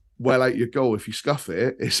then well out your goal if you scuff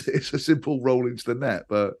it. It's a simple roll into the net,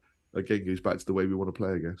 but again, goes back to the way we want to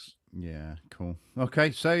play, I guess. Yeah, cool.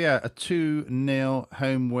 Okay, so yeah, a 2-0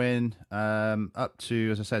 home win, up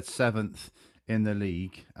to, as I said, 7th in the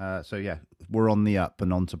league. So yeah, we're on the up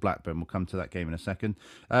and on to Blackburn. We'll come to that game in a second.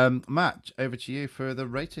 Matt, over to you for the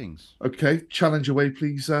ratings. Okay, challenge away,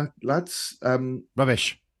 please, lads.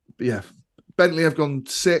 Rubbish. Yeah, Bentley have gone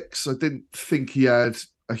 6. I didn't think he had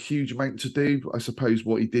a huge amount to do. I suppose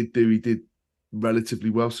what he did do, he did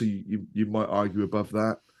relatively well. So you might argue above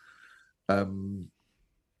that.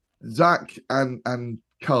 Zach and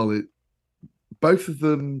Carl, both of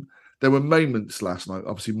them, there were moments last night,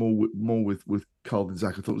 obviously more with Carl than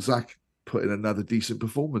Zach. I thought Zach put in another decent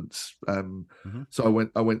performance. So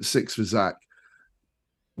I went 6 for Zach.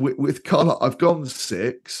 With Carl, I've gone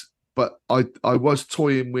 6, but I was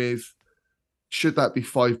toying with, should that be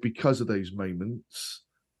 5 because of those moments?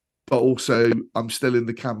 But also I'm still in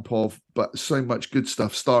the camp of, but so much good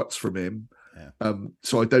stuff starts from him. Yeah.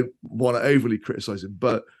 So I don't want to overly criticize him,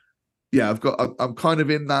 but yeah, I'm kind of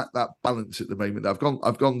in that balance at the moment.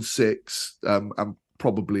 I've gone 6, and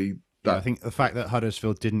probably that. Yeah, I think the fact that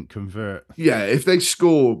Huddersfield didn't convert. Yeah, if they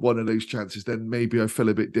score one of those chances, then maybe I feel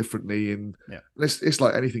a bit differently. And it's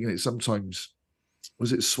like anything in it. Sometimes,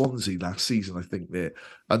 was it Swansea last season? I think that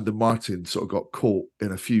under Martin sort of got caught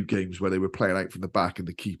in a few games where they were playing out from the back and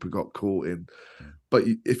the keeper got caught in. Yeah. But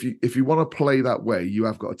if you want to play that way, you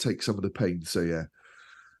have got to take some of the pain. So yeah,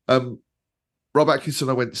 Rob Atkinson,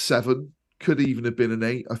 I went 7. Could even have been an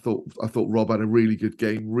 8. I thought Rob had a really good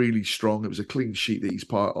game, really strong. It was a clean sheet that he's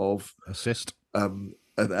part of. Assist. An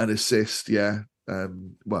assist, yeah.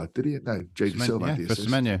 Well, did he? No, Jadon Silva had the assist.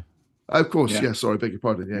 Semenyo. Of course, yeah. Sorry, beg your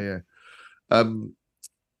pardon. Yeah.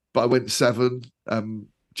 But I went 7.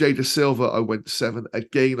 Jadon Silva, I went 7.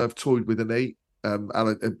 Again, I've toyed with an 8. And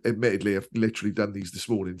admittedly, I've literally done these this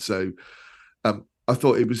morning. So I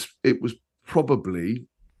thought it was probably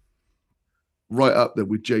right up there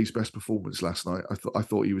with Jay's best performance last night. I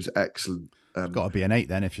thought he was excellent. It's got to be an 8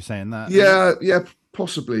 then, if you're saying that. Yeah,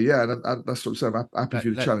 possibly. Yeah, and that's what I'm saying. I'm happy for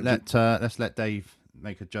you to challenge it. Let's let Dave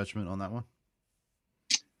make a judgment on that one.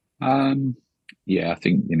 Yeah, I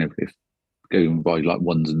think if going by like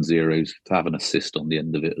 1s and 0s, to have an assist on the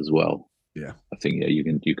end of it as well. Yeah, I think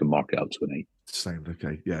you can mark it up to an 8. Same,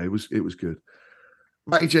 okay. Yeah, it was good.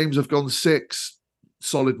 Matty James, I've gone 6.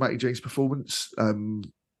 Solid Matty James performance.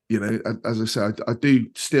 As I said, I do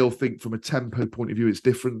still think from a tempo point of view, it's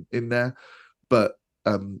different in there, but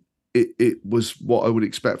it was what I would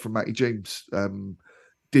expect from Matty James.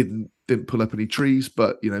 Didn't pull up any trees,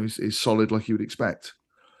 but is solid like you would expect.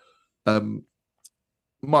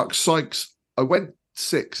 Mark Sykes, I went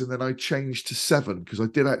 6 and then I changed to 7 because I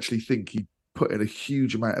did actually think put in a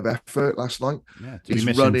huge amount of effort last night. Yeah, to be He's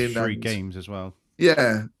missing running 3 and- games as well.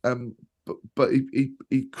 Yeah, but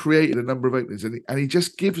he created a number of openings, and he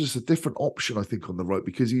just gives us a different option, I think, on the right,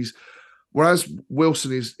 because whereas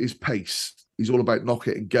Wilson is pace, he's all about knock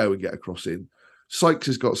it and go and get across in. Sykes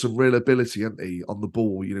has got some real ability, hasn't he, on the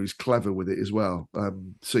ball? You know, he's clever with it as well.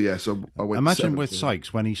 So I went. Imagine 7 with for him.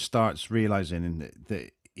 Sykes when he starts realizing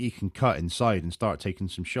that he can cut inside and start taking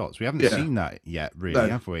some shots. We haven't Yeah. seen that yet, really, No.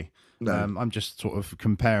 have we? No. I'm just sort of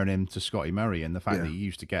comparing him to Scotty Murray and the fact Yeah. that he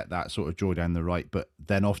used to get that sort of draw down the right, but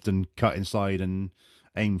then often cut inside and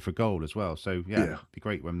aim for goal as well. So yeah, it'd be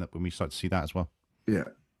great when we start to see that as well. Yeah.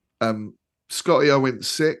 Scotty, I went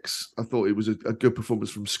 6. I thought it was a good performance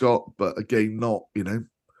from Scott, but again, not, you know,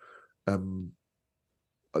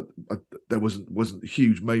 there wasn't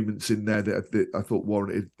huge moments in there that I thought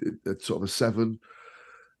warranted sort of a 7.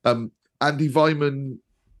 Andy Weimann,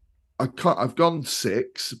 I've gone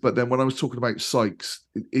 6, but then when I was talking about Sykes,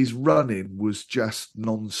 his running was just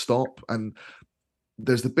non-stop, and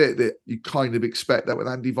there's the bit that you kind of expect that with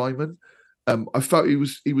Andy Weimann. I felt he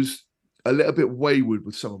was a little bit wayward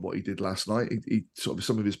with some of what he did last night. He sort of,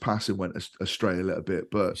 some of his passing went astray a little bit,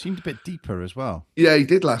 It but seemed a bit deeper as well. yeah, he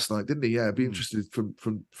did last night, didn't he? Yeah, I'd be interested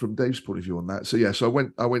from Dave's point of view on that. So yeah,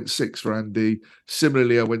 so I went 6 for Andy.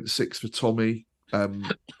 Similarly, I went 6 for Tommy.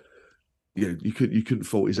 You couldn't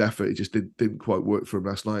fault his effort. It just didn't quite work for him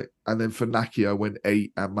last night. And then for Naki, I went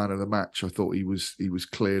 8 and man of the match. I thought he was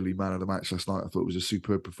clearly man of the match last night. I thought it was a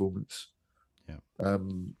superb performance. Yeah.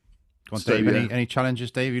 Come on, so, Dave. yeah. Any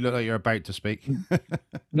challenges, Dave? You look like you're about to speak.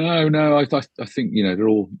 No. I think, you know, they're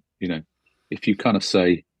all, you know, if you kind of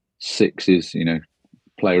say 6 is, you know,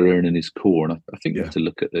 player earning his core, and I think you have to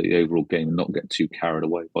look at the overall game and not get too carried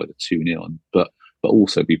away by the 2-0, but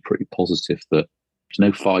also be pretty positive that there's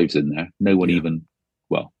no 5s in there. No one even,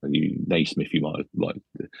 well, Naismith, you might have, like,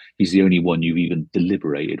 he's the only one you've even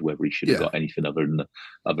deliberated whether he should have got anything other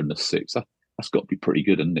than the 6. That's got to be pretty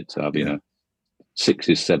good, isn't it, to have, you know,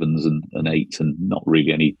 6s, 7s and 8s, and not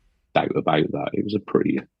really any doubt about that. It was a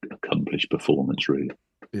pretty accomplished performance, really.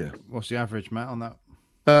 Yeah. What's the average, Matt, on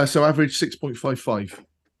that? So average 6.55.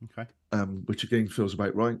 Okay. Which again feels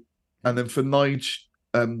about right. And then for Nige,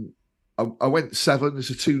 I went 7. It's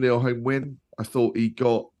a 2-0 home win. I thought he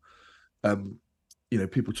got, you know,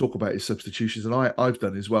 people talk about his substitutions, and I've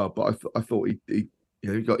done as well. But I thought he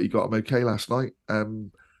got him okay last night.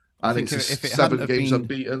 And it's if it 7 hadn't games been,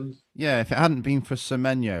 unbeaten. Yeah, if it hadn't been for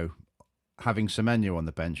Semenyo, having Semenyo on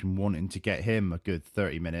the bench and wanting to get him a good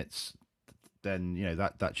 30 minutes, then, you know,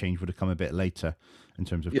 that change would have come a bit later in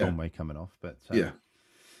terms of Conway coming off. But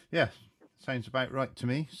yeah, sounds about right to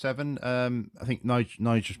me. 7. I think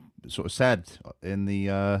Nigel sort of said in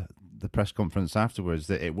the press conference afterwards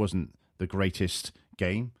that it wasn't the greatest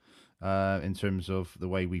game in terms of the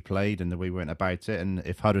way we played and the way we went about it. And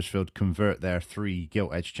if Huddersfield convert their 3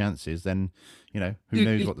 gilt-edged chances, then, you know, who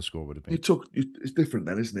knows what the score would have been. It's different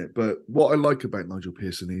then, isn't it? But what I like about Nigel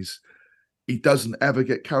Pearson is he doesn't ever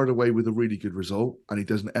get carried away with a really good result, and he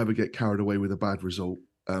doesn't ever get carried away with a bad result.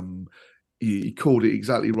 He called it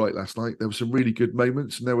exactly right last night. There were some really good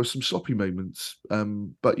moments and there were some sloppy moments.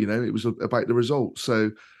 But, you know, it was about the result. So,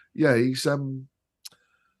 yeah, he's...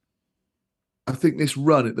 I think this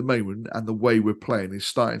run at the moment and the way we're playing is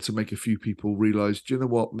starting to make a few people realise, do you know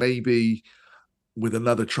what, maybe with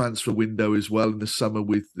another transfer window as well in the summer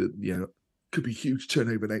with, you know, could be huge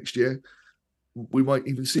turnover next year, we might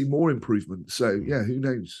even see more improvement. So, yeah, who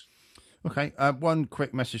knows? Okay, one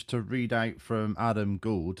quick message to read out from Adam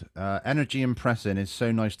Gould. Energy and pressing is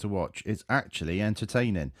so nice to watch. It's actually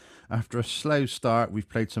entertaining. After a slow start, we've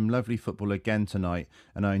played some lovely football again tonight,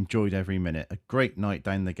 and I enjoyed every minute. A great night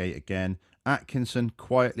down the gate again. Atkinson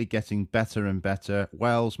quietly getting better and better.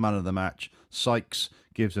 Wells, man of the match. Sykes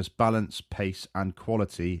gives us balance, pace and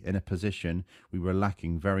quality in a position we were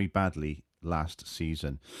lacking very badly last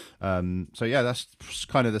season. So yeah, that's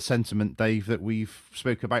kind of the sentiment, Dave, that we've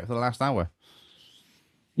spoke about for the last hour.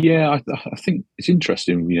 Yeah, I think it's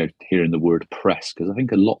interesting, you know, hearing the word press, because I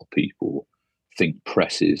think a lot of people think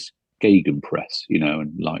press is gegenpress, you know,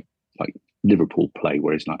 and like Liverpool play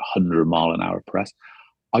where it's like 100-mile-an-hour press.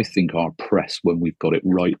 I think our press, when we've got it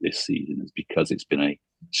right this season, is because it's been a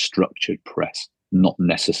structured press, not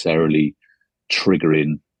necessarily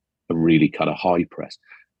triggering a really kind of high press.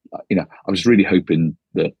 You know, I was really hoping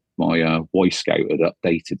that my Y Scout had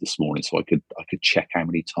updated this morning so I could check how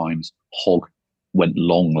many times Hogg went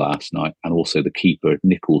long last night, and also the keeper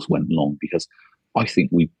Nichols went long, because I think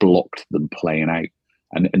we blocked them playing out.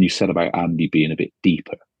 And you said about Andy being a bit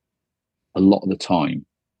deeper. A lot of the time,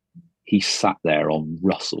 he sat there on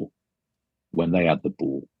Russell when they had the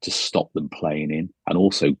ball to stop them playing in, and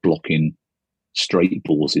also blocking straight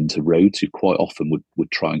balls into Rhodes, who quite often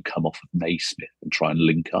would try and come off of Naismith and try and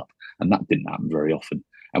link up, and that didn't happen very often.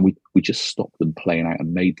 And we just stopped them playing out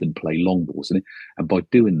and made them play long balls, and by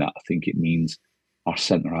doing that, I think it means our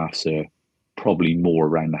centre halves are probably more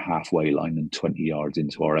around the halfway line than 20 yards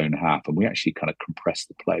into our own half, and we actually kind of compressed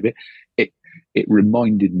the play a bit. It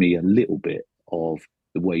reminded me a little bit of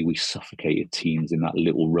the way we suffocated teams in that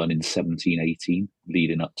little run in 17-18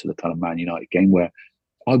 leading up to the kind of Man United game, where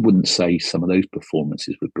I wouldn't say some of those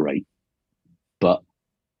performances were great, but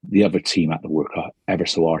the other team had to work ever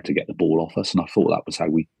so hard to get the ball off us. And I thought that was how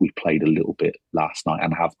we played a little bit last night,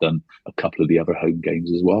 and have done a couple of the other home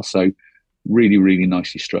games as well. So really, really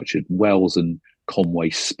nicely structured. Wells and Conway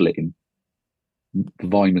splitting.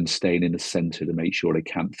 Vyman staying in the centre to make sure they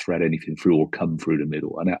can't thread anything through or come through the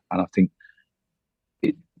middle. And I think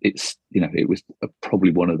it's it was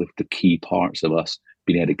probably one of the key parts of us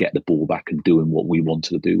being able to get the ball back and doing what we wanted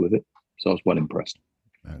to do with it. So I was well impressed.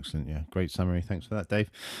 Excellent. Yeah, great summary. Thanks for that, Dave.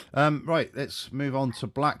 Right, let's move on to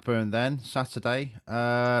Blackburn then, Saturday.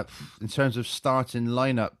 In terms of starting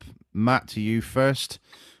lineup, Matt, to you first.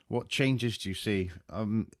 What changes do you see?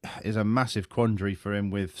 Is a massive quandary for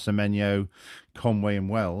him with Semenyo, Conway and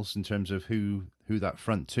Wells in terms of who that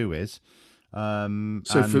front two is. And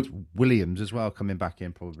Williams as well coming back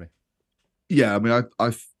in probably. Yeah, I mean,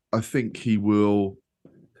 I think he will.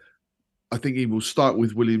 I think he will start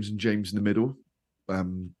with Williams and James in the middle,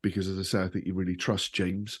 because, as I say, I think he really trusts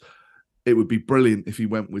James. It would be brilliant if he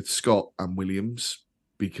went with Scott and Williams,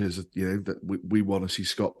 because that we want to see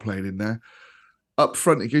Scott playing in there. Up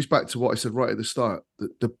front, it goes back to what I said right at the start.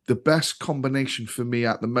 The best combination for me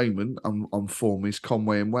at the moment on form is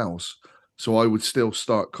Conway and Wells. So I would still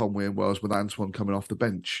start Conway and Wells with Antoine coming off the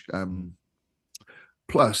bench.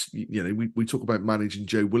 Plus, we talk about managing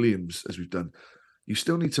Joe Williams as we've done. You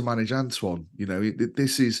still need to manage Antoine.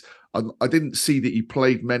 This is. I didn't see that he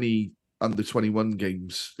played many under-21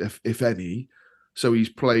 games, if any. So he's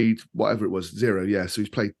played whatever it was, 0. Yeah. So he's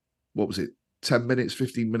played, what was it, 10 minutes,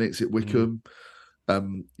 15 minutes at Wickham.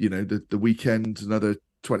 The weekend, another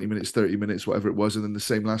 20 minutes, 30 minutes, whatever it was, and then the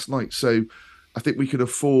same last night. So I think we can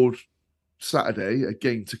afford Saturday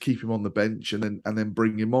again to keep him on the bench and then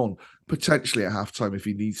bring him on potentially at halftime if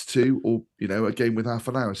he needs to, or a game with half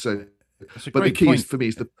an hour. So, but the key for me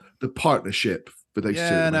is the partnership for those two.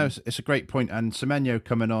 Yeah, no, it's a great point. And Semenyo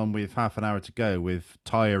coming on with half an hour to go with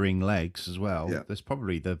tiring legs as well. Yeah. That's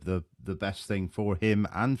probably the best thing for him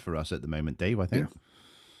and for us at the moment, Dave, I think.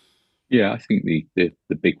 Yeah, I think the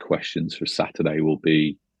big questions for Saturday will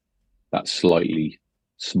be that slightly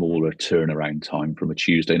smaller turnaround time from a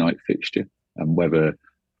Tuesday night fixture, and whether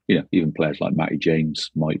even players like Matty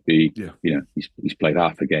James might be he's played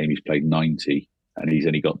half a game, he's played 90, and he's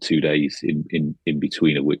only got 2 days in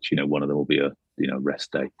between, of which one of them will be a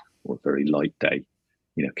rest day or a very light day.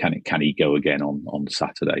 Can he go again on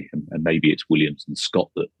Saturday? And maybe it's Williams and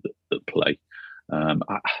Scott that play.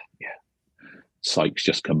 Sykes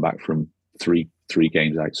just come back from three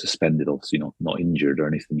games out suspended, obviously not injured or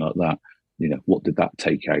anything like that. What did that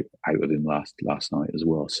take out of him last night as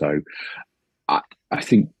well? So I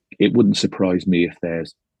think it wouldn't surprise me if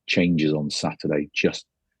there's changes on Saturday, just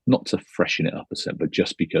not to freshen it up a set, but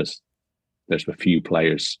just because there's a few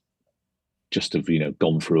players just have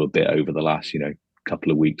gone through a bit over the last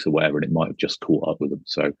couple of weeks or whatever, and it might have just caught up with them.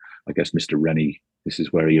 So I guess Mr. Rennie, this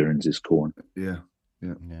is where he earns his corn. Yeah,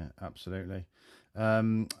 absolutely.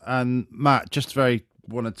 And Matt, just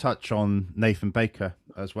want to touch on Nathan Baker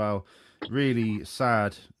as well. Really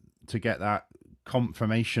sad to get that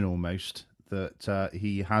confirmation almost that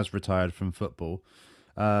he has retired from football.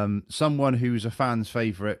 Someone who's a fan's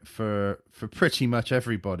favourite for pretty much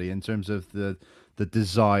everybody in terms of the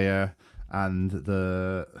desire and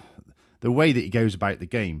the way that he goes about the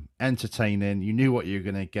game. Entertaining, you knew what you were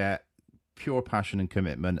going to get, pure passion and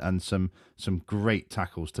commitment, and some great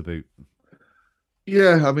tackles to boot.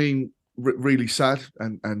 Yeah, I mean, really sad,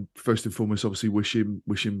 and first and foremost, obviously wish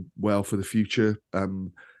him well for the future.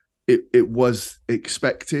 It was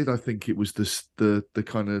expected. I think it was the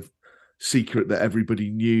kind of secret that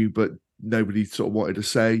everybody knew, but nobody sort of wanted to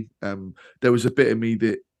say. There was a bit of me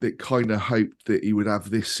that kind of hoped that he would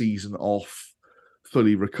have this season off,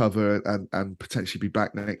 fully recover, and potentially be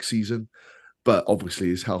back next season. But obviously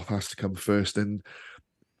his health has to come first, and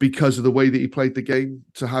because of the way that he played the game,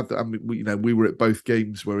 to have that. I mean, we were at both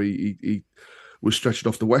games where he was stretched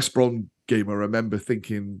off. The West Brom game, I remember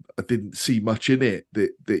thinking I didn't see much in it that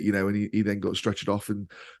and he then got stretched off. And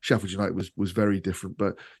Sheffield United was very different.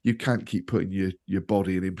 But you can't keep putting your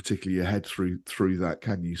body and in particular your head through that,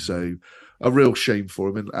 can you? So a real shame for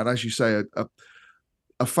him. And as you say,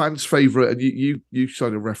 a fan's favourite, and you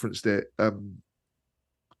sort of referenced it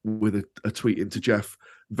with a tweet into Jeff,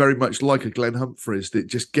 very much like a Glenn Humphreys that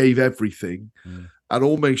just gave everything. And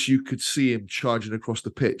almost you could see him charging across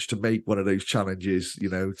the pitch to make one of those challenges,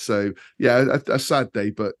 So, yeah, a sad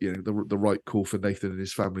day, but, the right call for Nathan and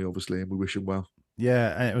his family, obviously, and we wish him well.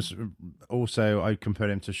 Yeah, and it was also, I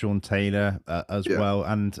compared him to Sean Taylor as well.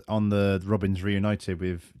 And on the Robins Reunited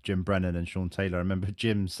with Jim Brennan and Sean Taylor, I remember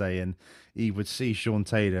Jim saying he would see Sean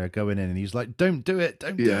Taylor going in and he's like, don't do it,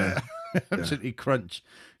 don't do it. Absolutely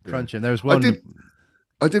crunching. There was one...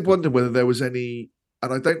 I did wonder whether there was any,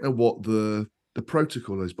 and I don't know what the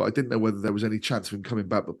protocol is, but I didn't know whether there was any chance of him coming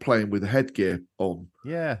back but playing with a headgear on.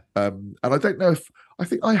 Yeah. And I don't know I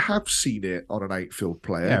think I have seen it on an outfield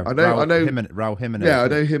player. Yeah, I know Raul Jimenez. Yeah, I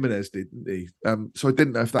know Jimenez did, didn't he? So I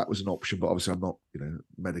didn't know if that was an option, but obviously I'm not,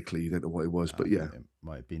 medically, you don't know what it was, but yeah. It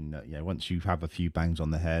might have been, once you have a few bangs on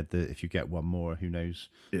the head, if you get one more, who knows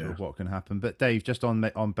sort of what can happen. But Dave, just on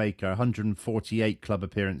Baker, 148 club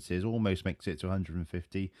appearances, almost makes it to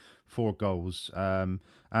 150, 4 goals, and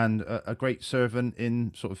a great servant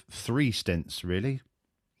in sort of 3 stints, really.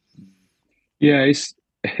 Yeah,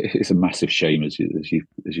 it's a massive shame, as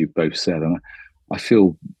you both said, and I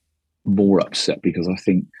feel more upset because I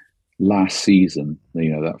think last season,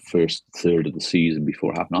 that first third of the season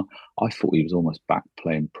before it happened, I thought he was almost back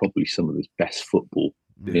playing probably some of his best football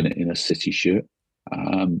in a City shirt,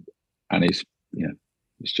 and it's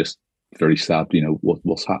just very sad,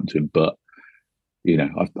 what's happened to him. But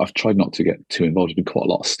I've tried not to get too involved. There's been quite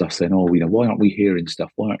a lot of stuff saying, why aren't we hearing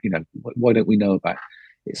stuff? Why don't we know about?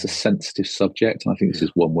 It's a sensitive subject, and I think this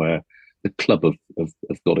is one where the club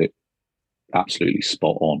have got it absolutely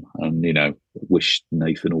spot on. And wish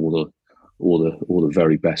Nathan all the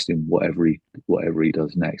very best in whatever he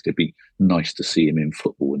does next. It'd be nice to see him in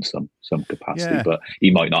football in some capacity, but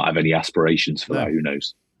he might not have any aspirations for that. Who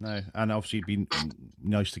knows? No, and obviously it'd be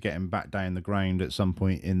nice to get him back down the ground at some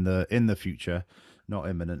point in the future, not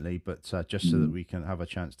imminently, but just so that we can have a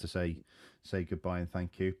chance to say goodbye and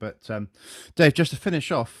thank you. But Dave, just to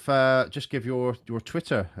finish off, just give your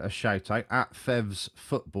Twitter a shout out at Fevs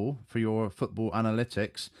Football for your football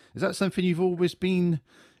analytics. Is that something you've always been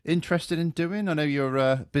interested in doing? I know you're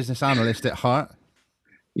a business analyst at heart.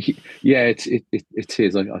 Yeah, it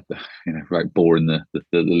is. I right, boring the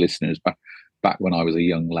listeners. Back when I was a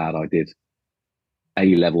young lad, I did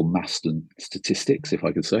A-level maths and statistics, if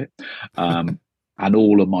I could say it, and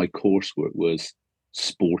all of my coursework was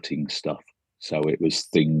sporting stuff. So it was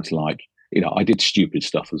things like, I did stupid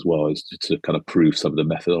stuff as well, as to kind of prove some of the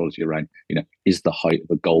methodology around, is the height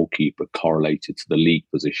of a goalkeeper correlated to the league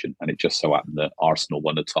position? And it just so happened that Arsenal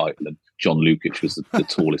won the title and John Lukic was the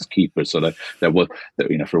tallest keeper. So there was,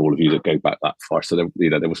 for all of you that go back that far, so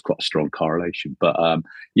there was quite a strong correlation. But I've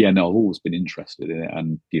always been interested in it,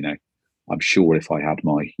 and I'm sure if I had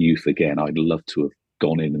my youth again, I'd love to have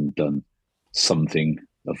gone in and done something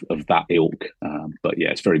of that ilk. But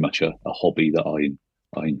yeah, it's very much a hobby that I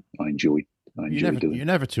enjoy. Doing. You're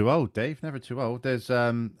never too old, Dave. Never too old. There's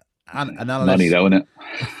an analyst, money though, isn't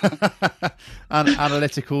it? An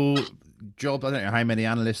analytical job. I don't know how many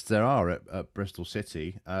analysts there are at Bristol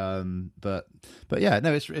City, but yeah,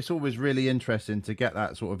 no, it's always really interesting to get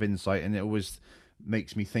that sort of insight, and it always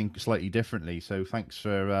makes me think slightly differently. So thanks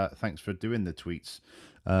for doing the tweets.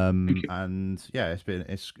 And yeah,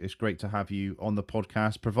 it's great to have you on the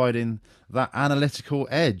podcast, providing that analytical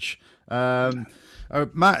edge.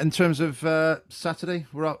 Matt, in terms of Saturday,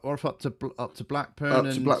 we're up to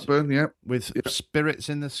Blackburn. With spirits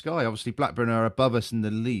in the sky. Obviously, Blackburn are above us in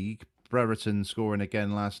the league. Brereton scoring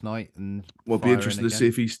again last night, and it'll be interesting to see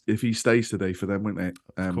if he stays today for them, won't it?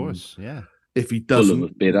 Of course, yeah. If he doesn't, Fulham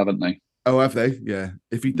have bid, haven't they? Oh, have they? Yeah.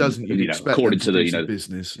 If he doesn't, you'd expect according them to to do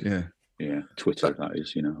business. Yeah. Yeah, Twitter, that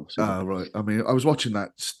is, right. I mean, I was watching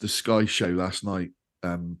the Sky show last night,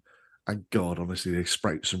 and God, honestly, they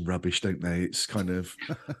sprout some rubbish, don't they? It's kind of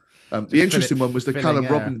the interesting one was the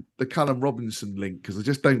Callum Robinson link, because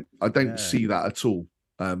I don't see that at all.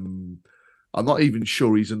 I'm not even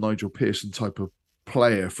sure he's a Nigel Pearson type of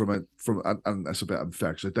player and that's a bit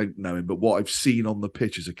unfair because I don't know him, but what I've seen on the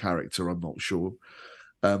pitch as a character, I'm not sure.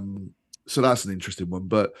 So that's an interesting one.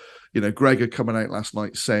 But Gregor coming out last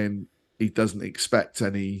night saying he doesn't expect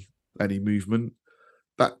any movement.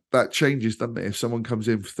 That changes, doesn't it? If someone comes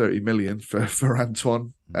in for 30 million for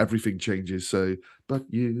Antoine, everything changes. So, but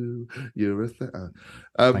you're a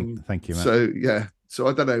thank you, Matt. So yeah. So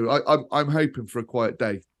I don't know. I'm hoping for a quiet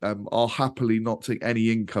day. I'll happily not take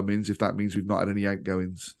any incomings if that means we've not had any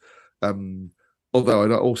outgoings. Although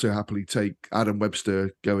I'd also happily take Adam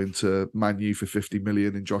Webster going to Man U for 50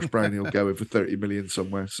 million and Josh Brown he'll go in for 30 million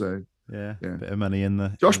somewhere. So Yeah, Yeah. bit of money in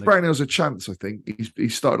the. Josh in the- Brownhill's a chance, I think. He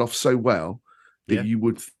started off so well that Yeah. you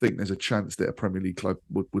would think there's a chance that a Premier League club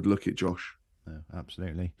would look at Josh. No,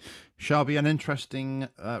 absolutely. Shall be an interesting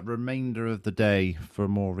remainder of the day for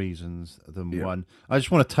more reasons than one. I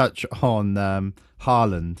just want to touch on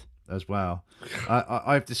Haaland as well.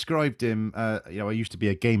 I've described him. I used to be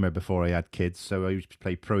a gamer before I had kids, so I used to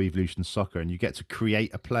play Pro Evolution Soccer, and you get to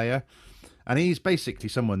create a player, and he's basically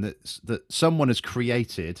someone that someone has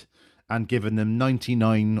created and given them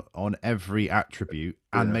 99 on every attribute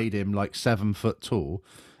and made him like 7 foot tall.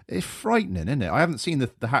 It's frightening, isn't it? I haven't seen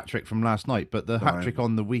the hat trick from last night, but the hat trick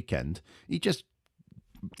on the weekend, he just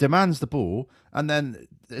demands the ball, and then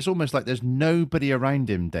it's almost like there's nobody around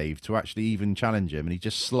him, Dave, to actually even challenge him, and he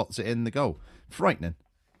just slots it in the goal. Frightening.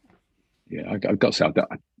 Yeah, I've got to say,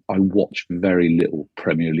 I watch very little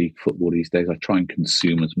Premier League football these days. I try and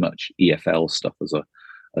consume as much EFL stuff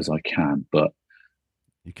as I can, but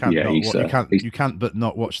you can't. Yeah, you can't but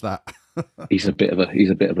not watch that. he's a bit of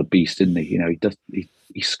a beast, isn't he? You know,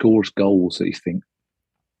 he scores goals that you think,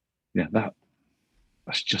 yeah,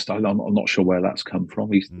 that's just, I'm not sure where that's come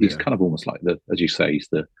from. He's kind of almost like as you say, he's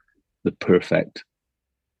the perfect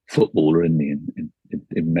footballer in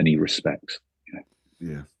many respects. You know?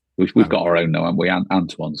 Yeah. We've got our own now, haven't we?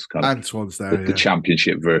 Antoine's there, the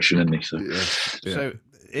championship version, isn't he? So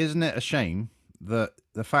isn't it a shame that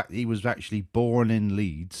the fact that he was actually born in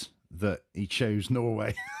Leeds, that he chose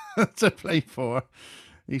Norway to play for?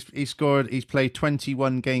 He's played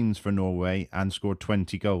 21 games for Norway and scored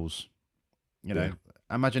 20 goals. You know,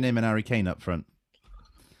 imagine him and Harry Kane up front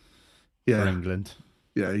for England.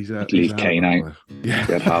 Yeah, he's leave Kane out.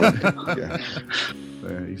 Yeah,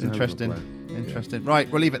 he's Interesting.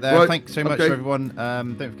 Right, we'll leave it there. Thanks so much for everyone.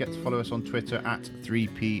 Don't forget to follow us on Twitter at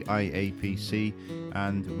 3PIAPC,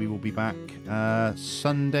 and we will be back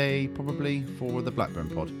Sunday probably for the Blackburn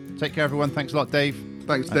pod. Take care, everyone. Thanks a lot, Dave.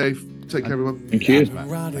 Thanks, Dave. Take care, everyone. Thank you. I've been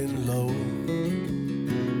riding low.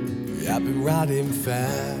 I've been riding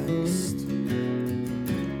fast.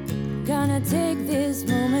 Gonna take this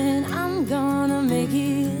moment, I'm gonna make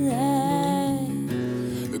it last.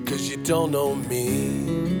 Cause you don't know me.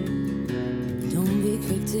 Don't be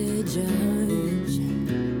quick to judge.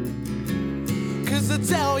 Cause I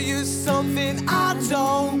tell you something, I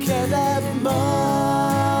don't care that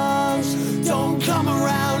much. Don't come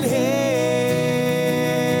around here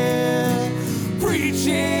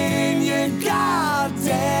preaching your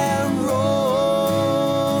goddamn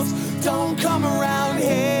rules. Don't come around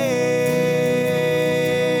here.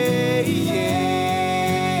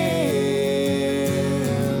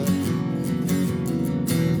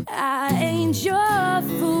 I ain't your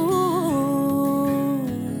fool.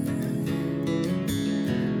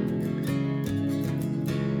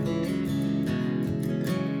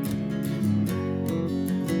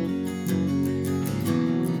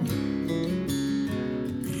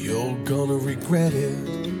 You're gonna regret it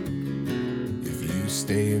if you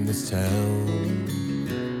stay in this town.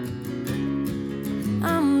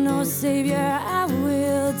 I'm no savior, I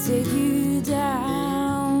will take you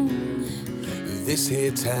down. This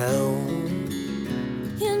here town.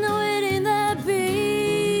 You know it ain't that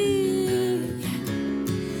big.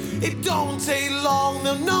 It don't take long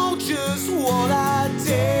to know just what I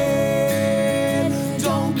did.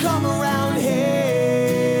 Don't come around here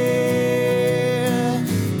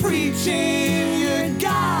preaching your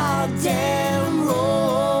goddamn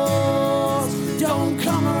rules. Don't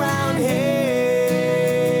come around here.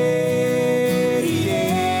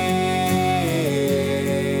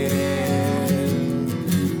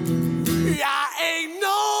 I ain't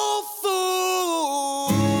no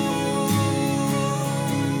fool.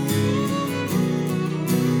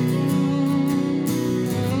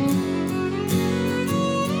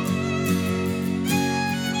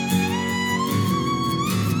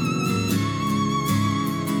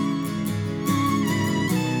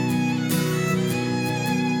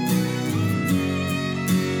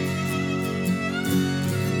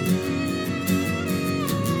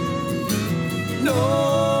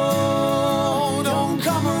 No, don't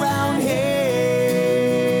come around here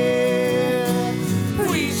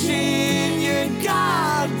preaching your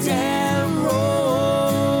goddamn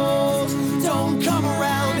rules. Don't come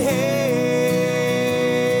around here.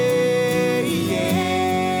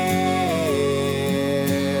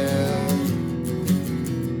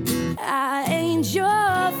 I ain't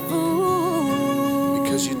your fool.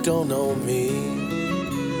 Because you don't know me.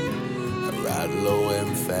 I ride low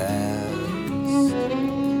and fast.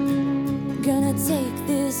 Gonna take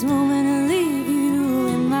this moment and leave you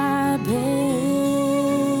in my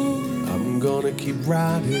bed. I'm gonna keep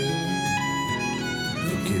riding,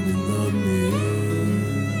 looking in the mirror.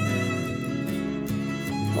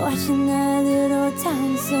 watching that little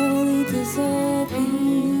town slowly disappear.